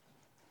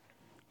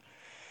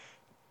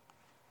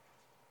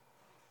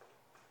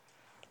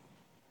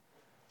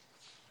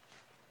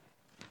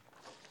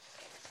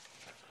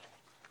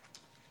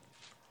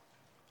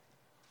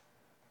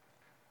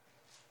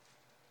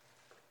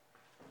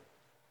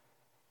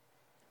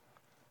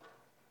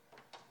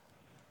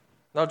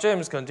 Now,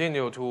 James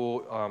continued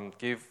to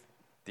give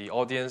the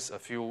audience a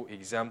few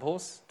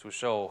examples to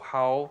show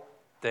how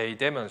they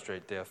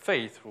demonstrate their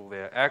faith through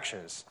their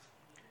actions.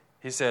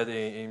 He said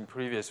in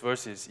previous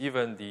verses,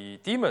 even the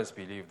demons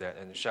believe that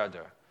and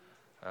shudder.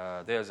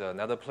 There's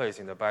another place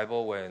in the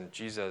Bible when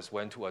Jesus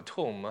went to a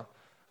tomb,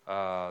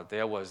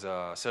 there was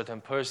a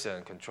certain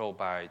person controlled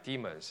by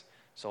demons.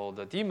 So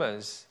the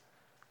demons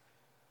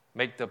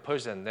make the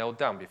person kneel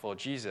down before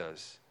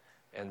Jesus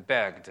and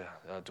begged,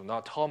 do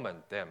not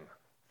torment them.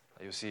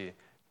 You see,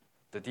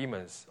 the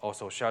demons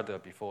also shudder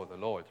before the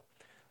Lord.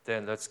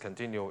 Then let's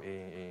continue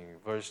in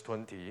verse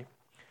 20.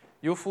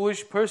 You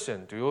foolish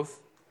person, do you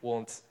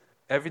want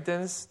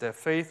evidence that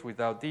faith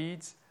without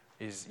deeds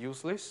is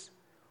useless?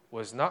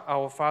 Was not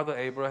our father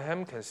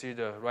Abraham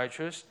considered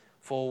righteous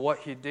for what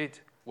he did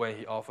when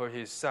he offered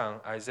his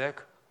son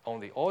Isaac on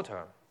the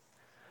altar?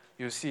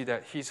 You see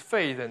that his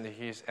faith and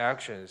his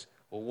actions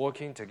were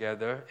working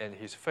together, and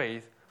his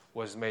faith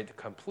was made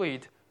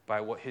complete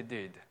by what he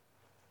did.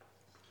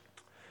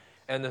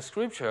 And the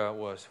scripture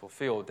was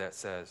fulfilled that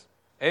says,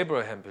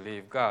 Abraham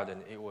believed God,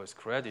 and it was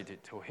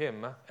credited to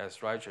him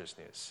as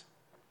righteousness.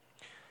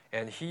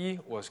 And he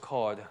was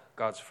called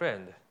God's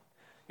friend.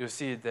 You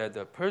see that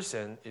the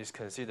person is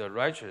considered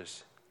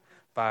righteous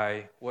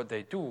by what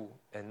they do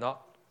and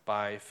not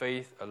by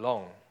faith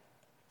alone.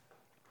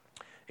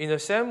 In the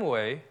same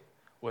way,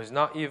 was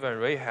not even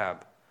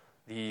Rahab,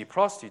 the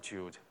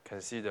prostitute,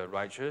 considered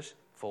righteous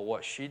for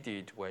what she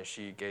did when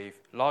she gave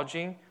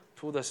lodging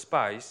to the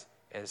spies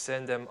and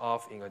sent them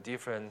off in a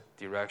different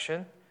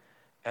direction?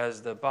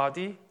 As the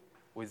body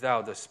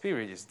without the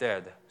spirit is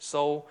dead,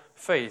 so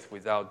faith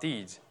without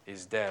deeds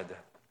is dead.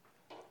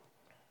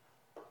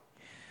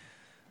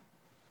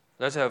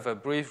 Let's have a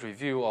brief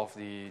review of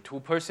the two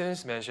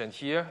persons mentioned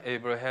here,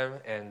 Abraham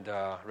and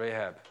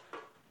Rahab.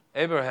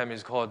 Abraham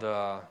is called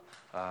the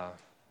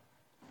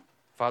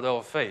father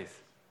of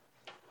faith.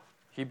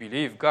 He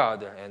believed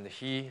God, and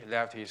he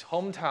left his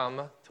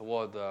hometown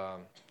toward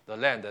the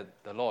land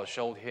that the Lord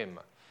showed him.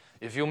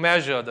 If you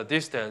measure the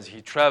distance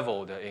he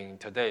traveled in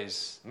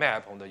today's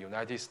map on the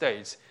United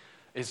States,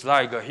 it's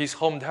like his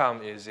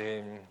hometown is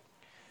in,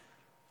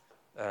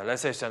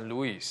 let's say, St.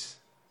 Louis.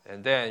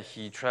 And then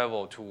he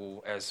traveled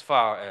to as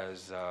far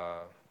as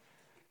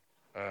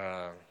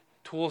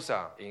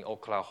Tulsa in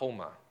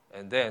Oklahoma,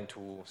 and then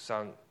through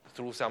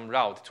some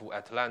route to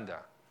Atlanta.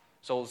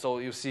 So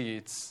you see,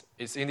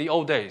 it's in the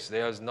old days.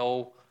 There's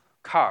no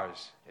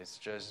cars. It's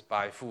just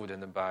by foot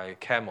and by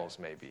camels,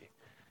 maybe.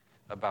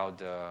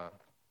 About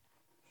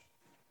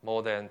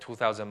more than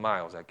 2,000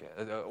 miles, I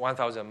guess,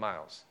 1,000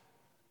 miles,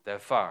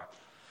 that far.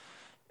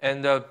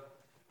 And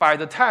by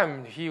the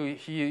time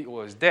he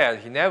was dead,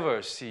 he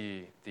never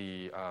see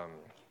the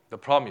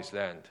promised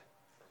land.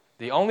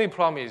 The only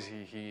promise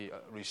he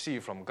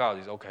received from God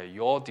is, okay,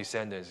 your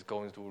descendants is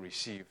going to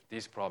receive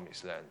this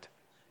promised land.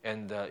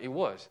 And it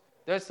was.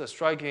 That's the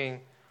striking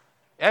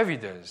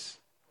evidence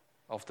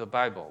of the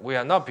Bible. We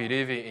are not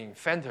believing in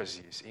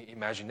fantasies, in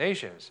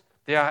imaginations.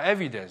 There are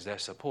evidence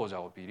that supports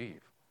our belief.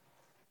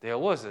 There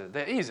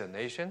is a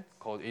nation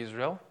called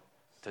Israel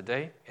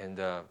today, and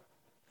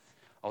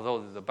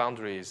although the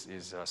boundary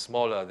is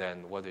smaller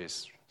than what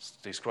is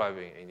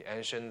describing in the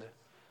ancient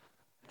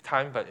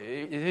time, but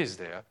it is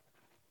there.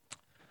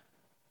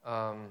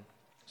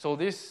 So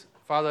this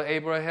Father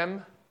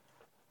Abraham,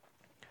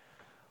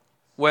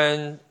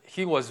 when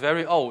he was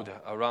very old,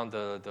 around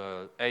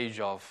the age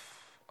of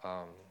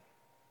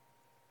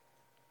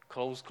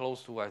close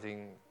to, I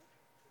think,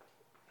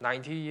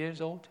 90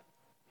 years old,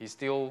 he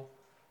still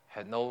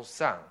had no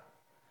son.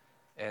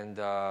 And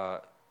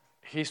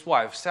his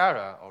wife,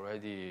 Sarah,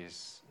 already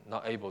is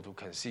not able to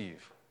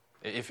conceive,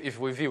 if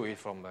we view it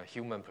from a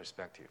human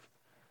perspective.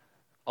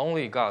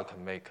 Only God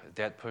can make a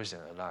dead person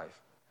alive.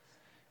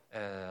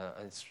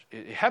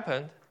 It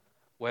happened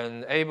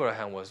when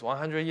Abraham was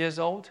 100 years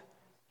old.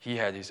 He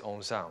had his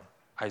own son,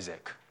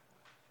 Isaac.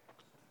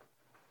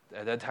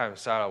 At that time,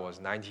 Sarah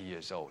was 90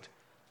 years old.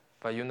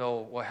 But you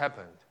know what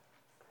happened?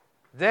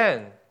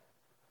 Then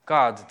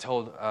God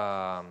told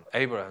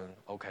Abraham,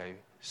 okay,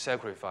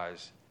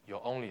 sacrifice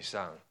your only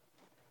son.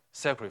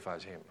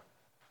 Sacrifice him.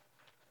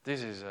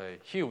 This is a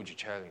huge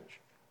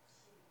challenge,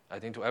 I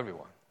think, to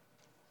everyone.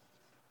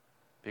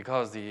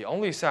 Because the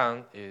only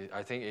son,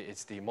 I think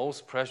it's the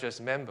most precious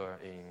member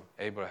in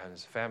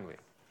Abraham's family.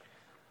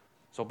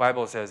 So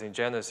Bible says in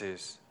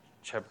Genesis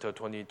chapter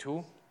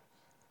 22,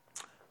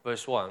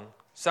 verse 1,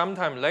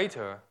 sometime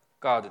later,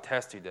 God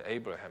tested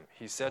Abraham.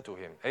 He said to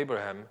him,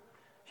 Abraham,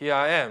 here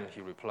I am,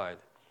 he replied.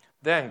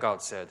 Then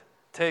God said,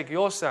 take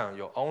your son,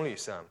 your only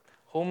son,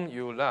 whom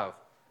you love,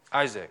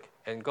 Isaac,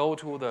 and go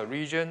to the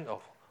region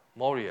of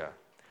Moriah.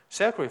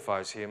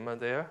 Sacrifice him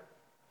there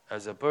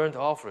as a burnt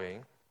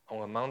offering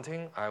on a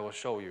mountain I will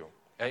show you.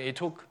 And it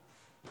took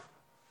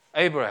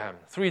Abraham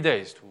 3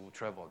 days to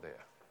travel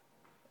there.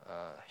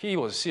 He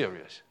was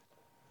serious.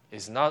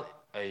 It's not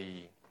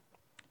an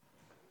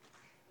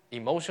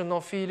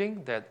emotional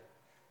feeling that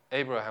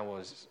Abraham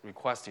was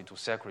requested to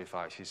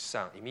sacrifice his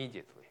son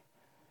immediately.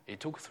 It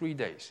took 3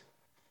 days.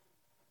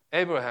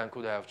 Abraham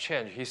could have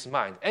changed his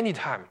mind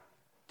anytime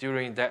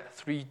during that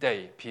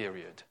 3-day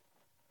period.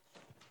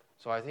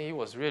 So I think he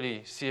was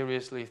really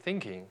seriously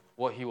thinking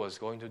what he was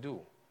going to do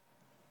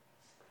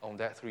on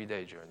that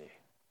 3-day journey.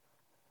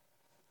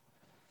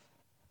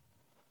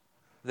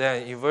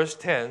 Then in verse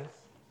 10,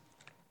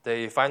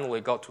 they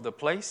finally got to the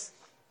place.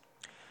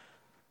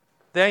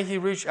 Then he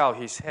reached out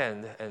his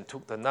hand and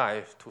took the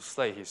knife to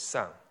slay his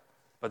son.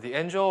 But the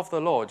angel of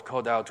the Lord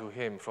called out to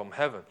him from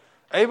heaven,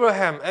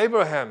 Abraham,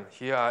 Abraham,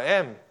 here I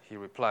am, he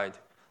replied.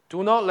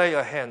 Do not lay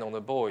a hand on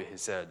the boy, he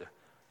said.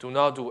 Do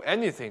not do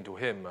anything to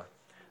him.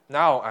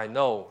 Now I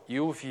know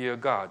you fear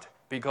God,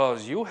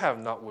 because you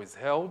have not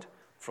withheld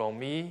from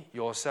me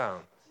your son,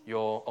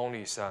 your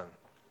only son.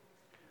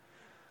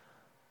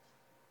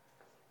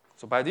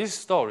 So by this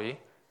story,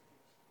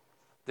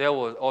 there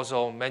were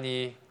also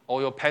many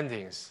oil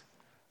paintings.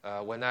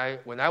 When I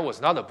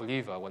was not a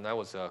believer, when I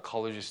was a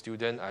college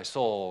student, I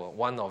saw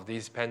one of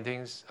these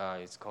paintings.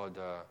 It's called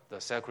The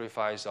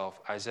Sacrifice of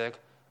Isaac.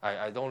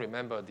 I don't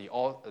remember the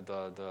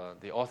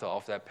author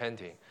of that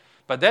painting,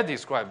 but that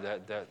described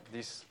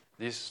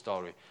this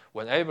story.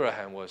 When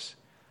Abraham was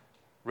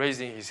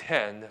raising his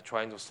hand,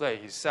 trying to slay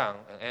his son,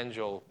 an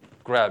angel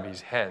grabbed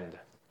his hand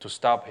to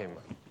stop him.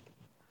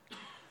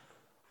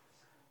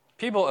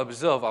 People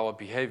observe our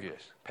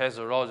behaviors.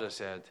 Pastor Roger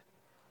said,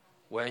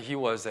 when he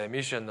was a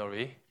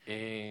missionary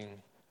in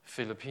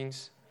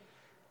Philippines,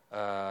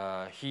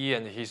 he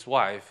and his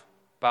wife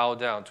bowed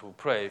down to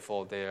pray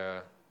for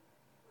their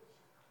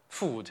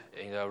food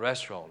in a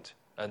restaurant,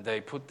 and they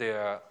put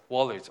their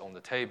wallets on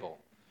the table.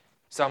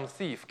 Some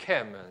thief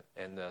came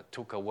and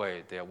took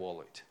away their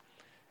wallet.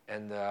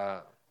 And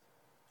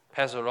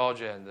Pastor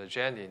Roger and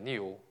Jenny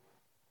knew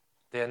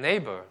their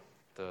neighbor,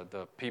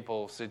 the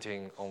people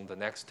sitting on the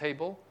next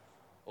table,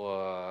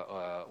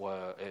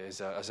 is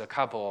a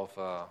couple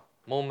of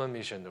Mormon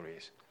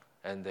missionaries.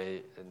 And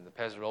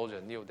Pastor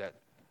Roger knew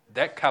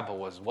that couple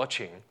was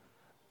watching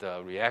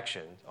the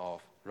reaction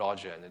of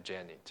Roger and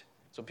Janet.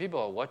 So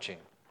people are watching.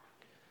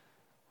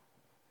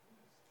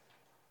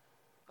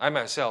 I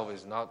myself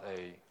is not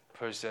a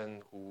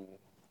person who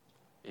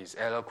is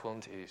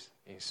eloquent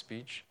in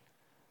speech.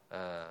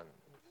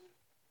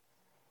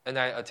 And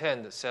I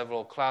attend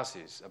several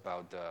classes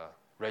about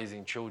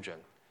raising children.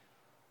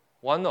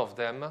 One of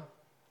them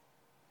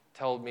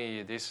told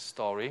me this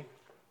story.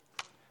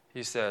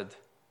 He said,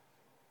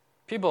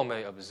 people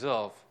may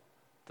observe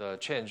the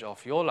change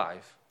of your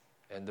life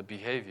and the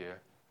behavior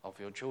of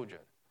your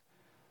children.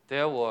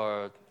 There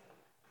were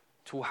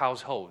two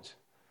households.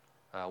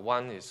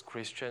 One is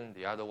Christian,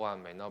 the other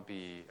one may not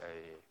be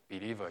a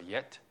believer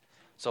yet.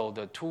 So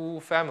the two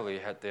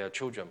families had their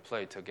children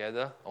play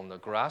together on the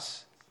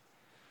grass.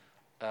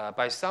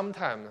 By some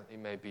time, it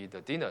may be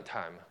the dinner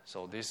time,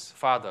 so this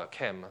father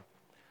came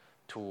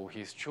to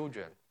his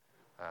children,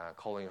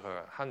 calling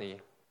her, honey,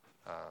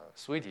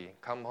 sweetie,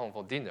 come home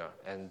for dinner.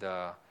 And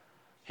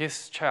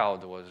his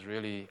child was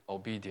really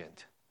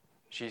obedient.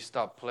 She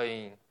stopped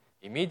playing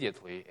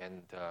immediately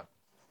and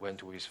went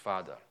to his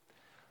father.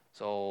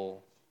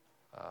 So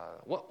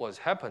what was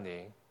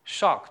happening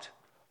shocked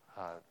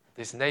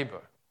this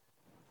neighbor,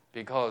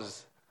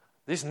 because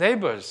this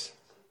neighbor's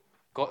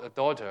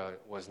daughter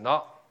was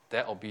not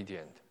that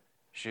obedient.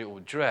 She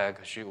would drag,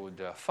 she would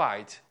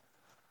fight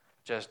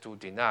just to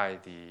deny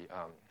the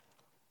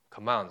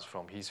commands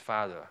from his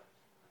father.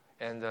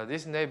 And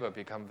this neighbor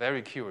became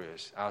very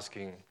curious,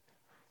 asking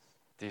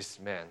this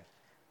man,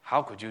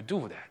 how could you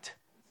do that?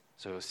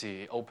 So you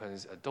see, he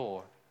opens a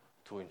door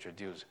to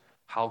introduce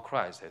how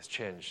Christ has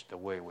changed the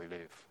way we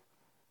live,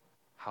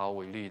 how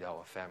we lead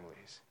our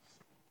families.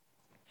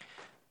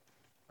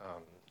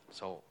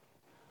 So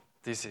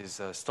this is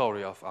a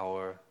story of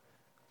our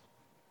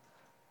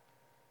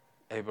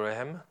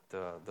Abraham,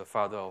 the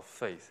father of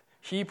faith.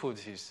 He put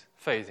his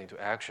faith into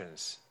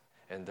actions,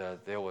 and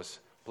there was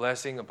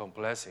blessing upon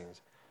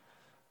blessings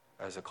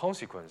as a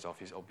consequence of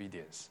his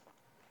obedience.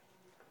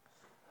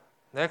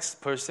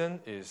 Next person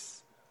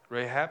is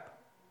Rahab.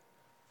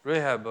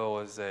 Rahab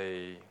was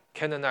a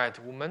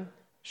Canaanite woman.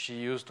 She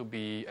used to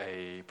be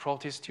a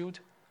prostitute,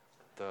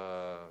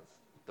 the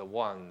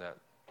one that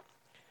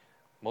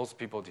most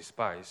people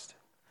despised.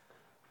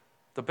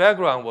 The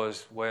background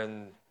was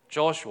when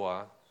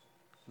Joshua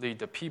led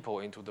the people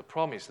into the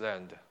promised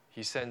land,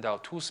 he sent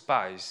out 2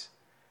 spies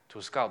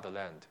to scout the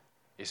land,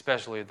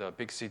 especially the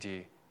big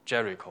city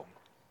Jericho.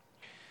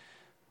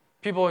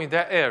 People in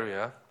that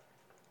area,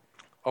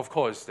 of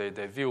course, they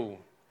view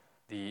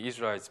the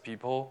Israelites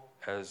people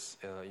as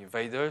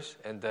invaders,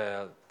 and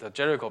the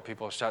Jericho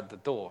people shut the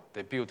door.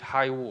 They built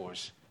high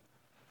walls.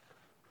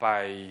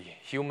 By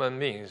human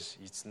means,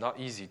 it's not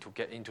easy to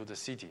get into the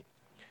city.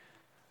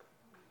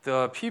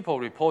 The people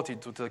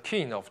reported to the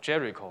king of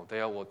Jericho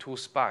there were 2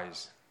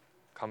 spies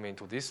coming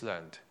to this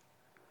land.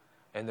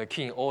 And the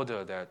king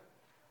ordered that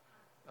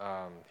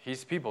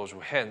his people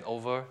should hand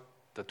over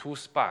the 2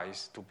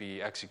 spies to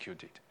be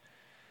executed.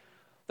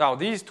 Now,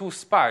 these 2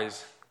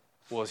 spies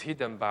was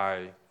hidden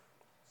by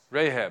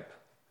Rahab,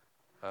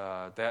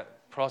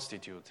 that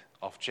prostitute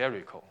of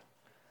Jericho.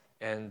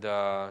 And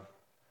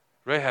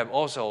Rahab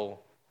also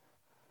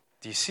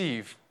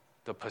deceived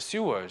the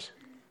pursuers.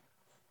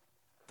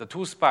 The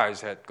 2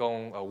 spies had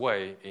gone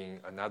away in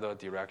another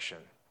direction.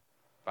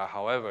 But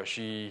however,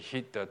 she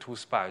hid the 2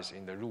 spies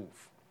in the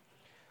roof.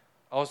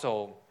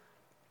 Also,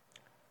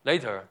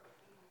 later,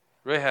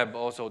 Rahab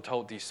also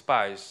told the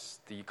spies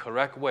the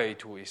correct way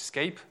to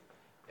escape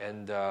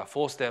and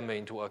forced them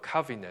into a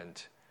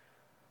covenant.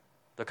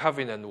 The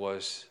covenant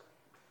was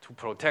to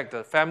protect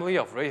the family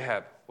of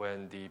Rahab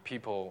when the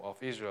people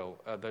of Israel,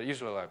 the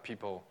Israelite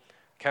people,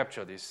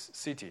 captured this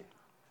city.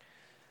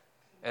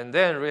 And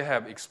then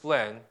Rahab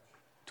explained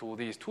to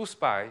these 2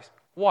 spies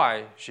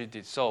why she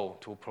did so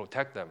to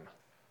protect them.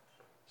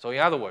 So in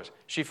other words,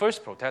 she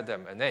first protected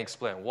them and then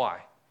explained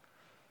why.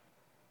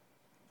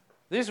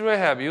 This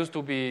Rahab used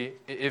to be,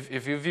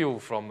 if you view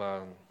from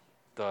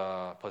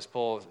the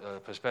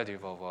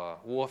perspective of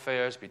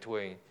warfare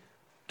between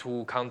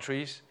 2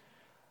 countries,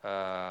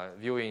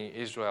 viewing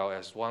Israel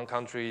as one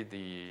country,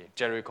 the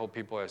Jericho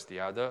people as the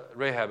other,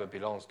 Rahab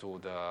belongs to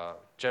the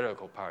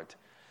Jericho part.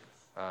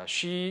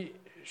 She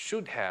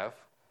should have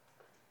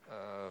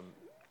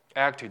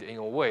acted in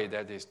a way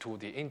that is to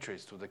the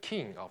interest to the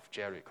king of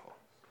Jericho.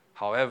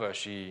 However,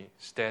 she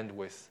stands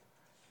with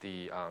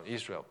the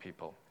Israel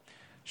people.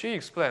 She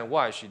explained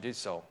why she did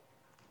so.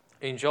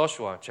 In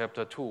Joshua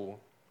chapter 2,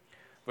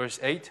 verse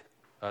 8,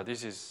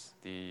 this is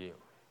the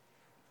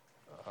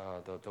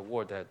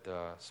word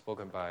that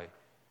spoken by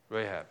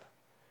Rahab.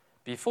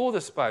 Before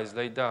the spies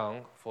lay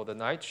down for the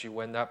night, she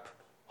went up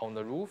on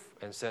the roof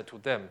and said to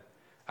them,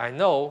 I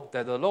know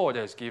that the Lord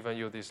has given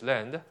you this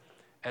land,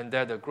 and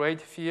that a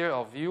great fear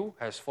of you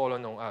has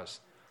fallen on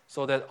us,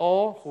 so that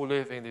all who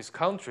live in this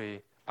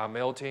country are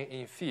melting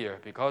in fear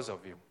because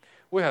of you.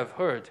 We have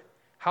heard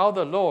how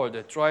the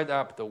Lord dried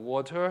up the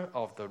water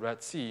of the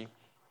Red Sea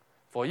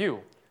for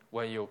you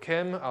when you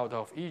came out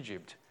of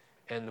Egypt,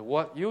 and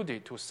what you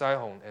did to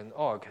Sihon and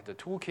Og, the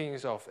 2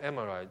 kings of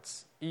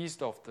Amorites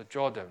east of the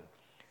Jordan,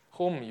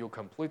 whom you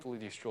completely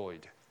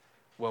destroyed.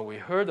 When we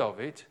heard of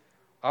it,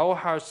 our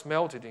hearts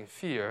melted in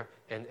fear,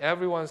 and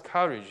everyone's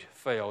courage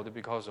failed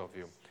because of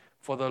you.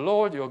 For the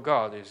Lord your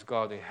God is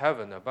God in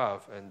heaven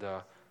above and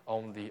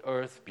on the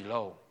earth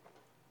below.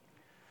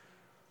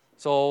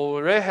 So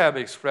Rahab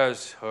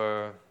expressed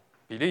her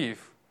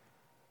belief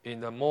in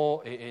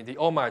the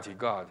Almighty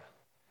God,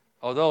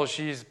 although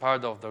she is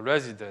part of the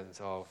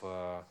residents of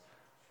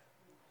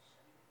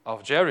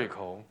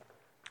Jericho,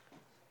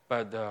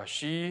 but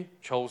she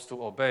chose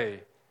to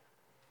obey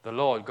the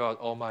Lord God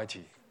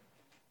Almighty.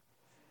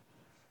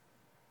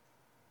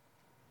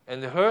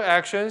 And her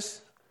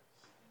actions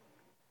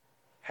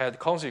had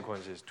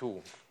consequences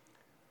too.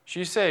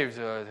 She saved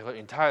her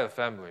entire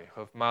family,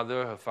 her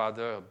mother, her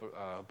father,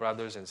 her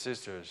brothers and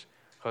sisters,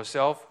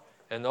 herself,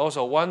 and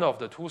also one of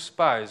the two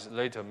spies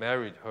later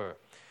married her.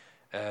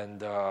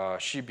 And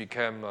she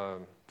became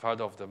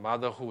part of the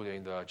motherhood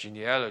in the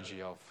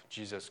genealogy of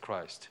Jesus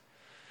Christ.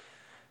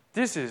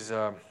 This is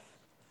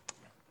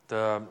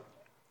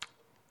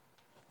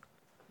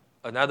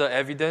another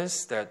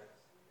evidence that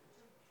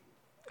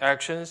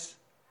actions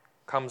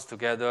comes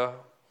together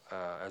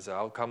as an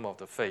outcome of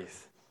the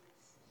faith.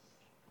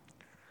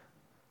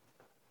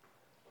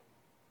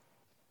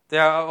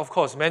 There are, of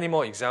course, many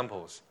more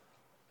examples.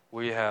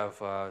 We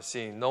have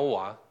seen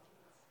Noah,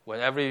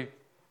 when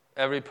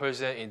every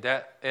person in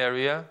that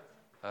area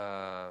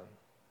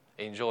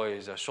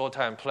enjoys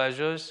short-time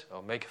pleasures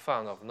or make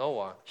fun of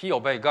Noah, he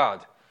obeyed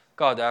God.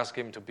 God asked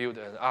him to build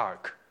an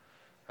ark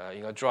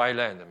in a dry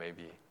land,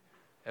 maybe.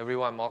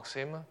 Everyone mocks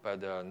him,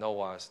 but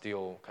Noah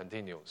still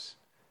continues.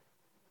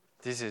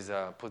 This is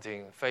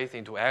putting faith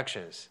into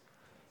actions.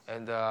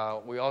 And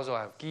we also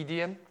have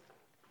Gideon.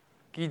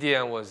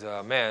 Gideon was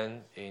a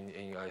man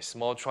in a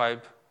small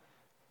tribe.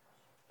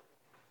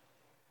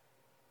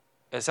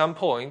 At some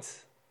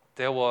point,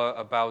 there were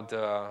about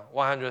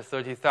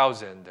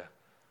 130,000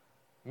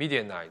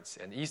 Midianites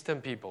and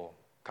eastern people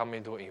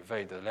coming to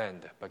invade the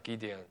land. But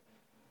Gideon,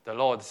 the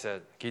Lord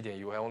said, Gideon,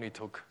 you only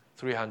took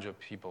 300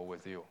 people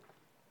with you.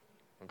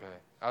 Okay.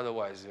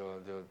 Otherwise,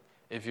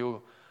 if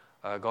you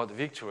got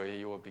victory,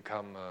 you will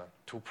become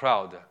too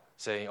proud,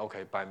 saying,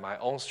 okay, by my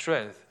own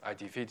strength, I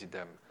defeated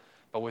them.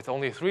 But with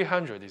only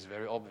 300, it's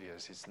very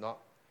obvious. It's not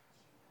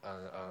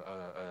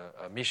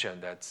a mission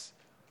that's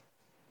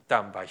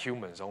done by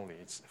humans only.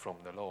 It's from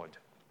the Lord.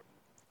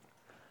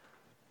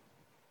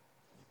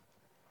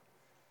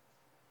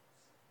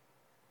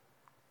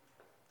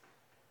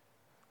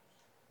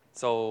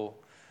 So,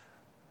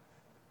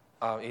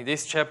 in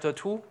this chapter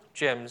 2,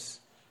 James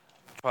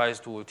tries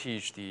to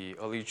teach the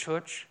early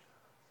church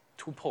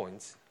 2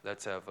 points.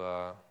 Let's have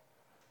a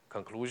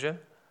conclusion.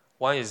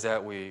 One is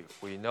that we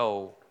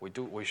know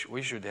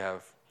we shouldn't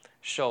have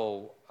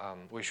shown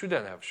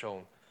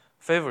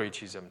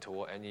favoritism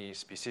toward any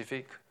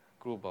specific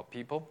group of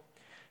people,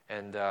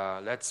 and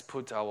let's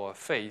put our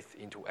faith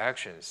into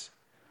actions.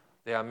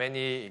 There are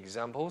many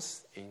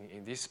examples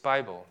in this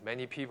Bible,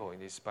 many people in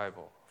this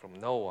Bible, from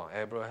Noah,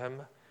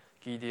 Abraham,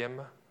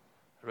 Gideon,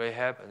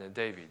 Rahab, and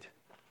David.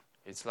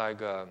 It's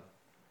like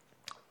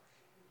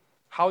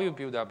how you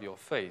build up your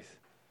faith.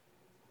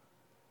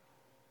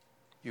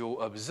 You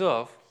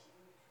observe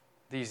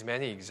these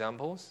many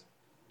examples.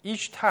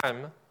 Each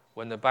time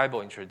when the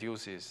Bible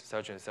introduces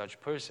such and such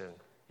person,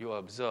 you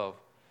observe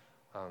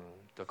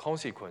the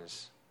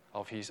consequence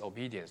of his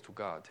obedience to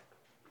God,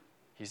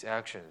 his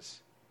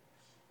actions.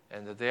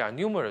 And there are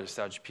numerous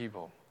such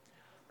people.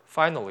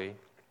 Finally,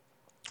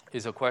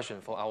 is a question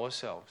for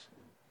ourselves.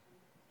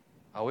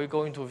 Are we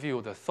going to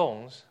view the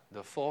thorns,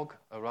 the fog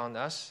around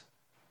us,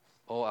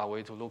 or are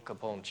we to look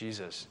upon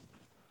Jesus,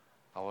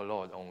 our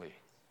Lord only?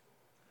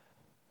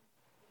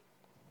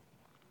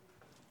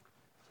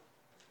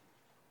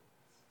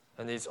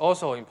 And it's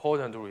also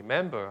important to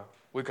remember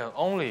we can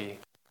only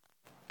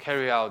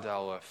carry out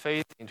our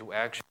faith into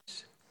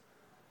actions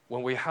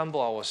when we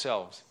humble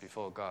ourselves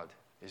before God.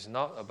 It's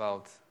not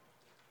about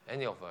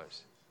any of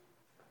us.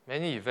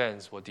 Many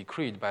events were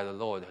decreed by the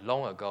Lord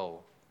long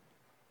ago,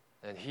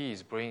 and He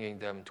is bringing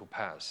them to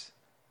pass.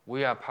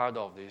 We are part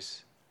of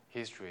this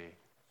history,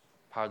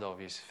 part of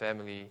His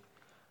family.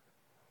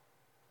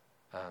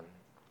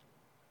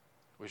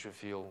 We should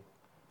feel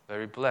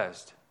very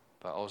blessed,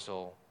 but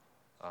also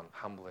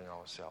humbling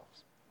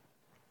ourselves.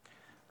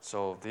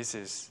 So this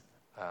is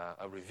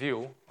a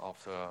review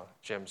of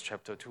James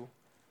chapter 2.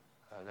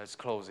 Let's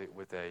close it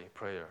with a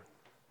prayer.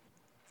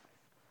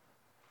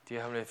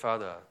 Dear Heavenly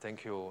Father,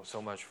 thank you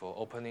so much for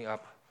opening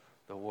up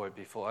the Word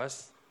before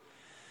us.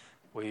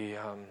 We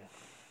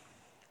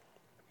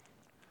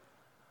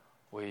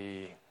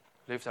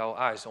lift our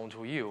eyes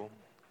onto you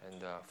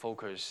and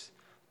focus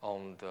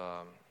on the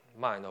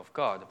mind of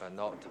God, but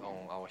not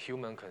on our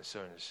human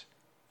concerns.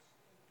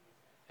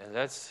 And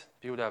let's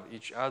build up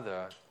each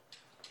other,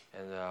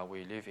 and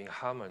we live in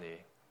harmony.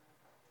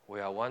 We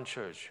are one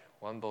church,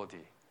 one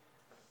body.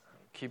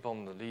 Keep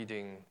on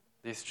leading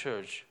this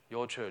church,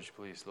 your church,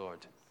 please, Lord,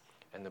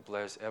 and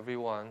bless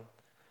everyone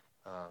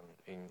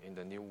in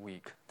the new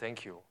week.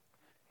 Thank you.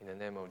 In the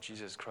name of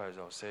Jesus Christ,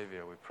 our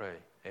Savior, we pray.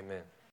 Amen.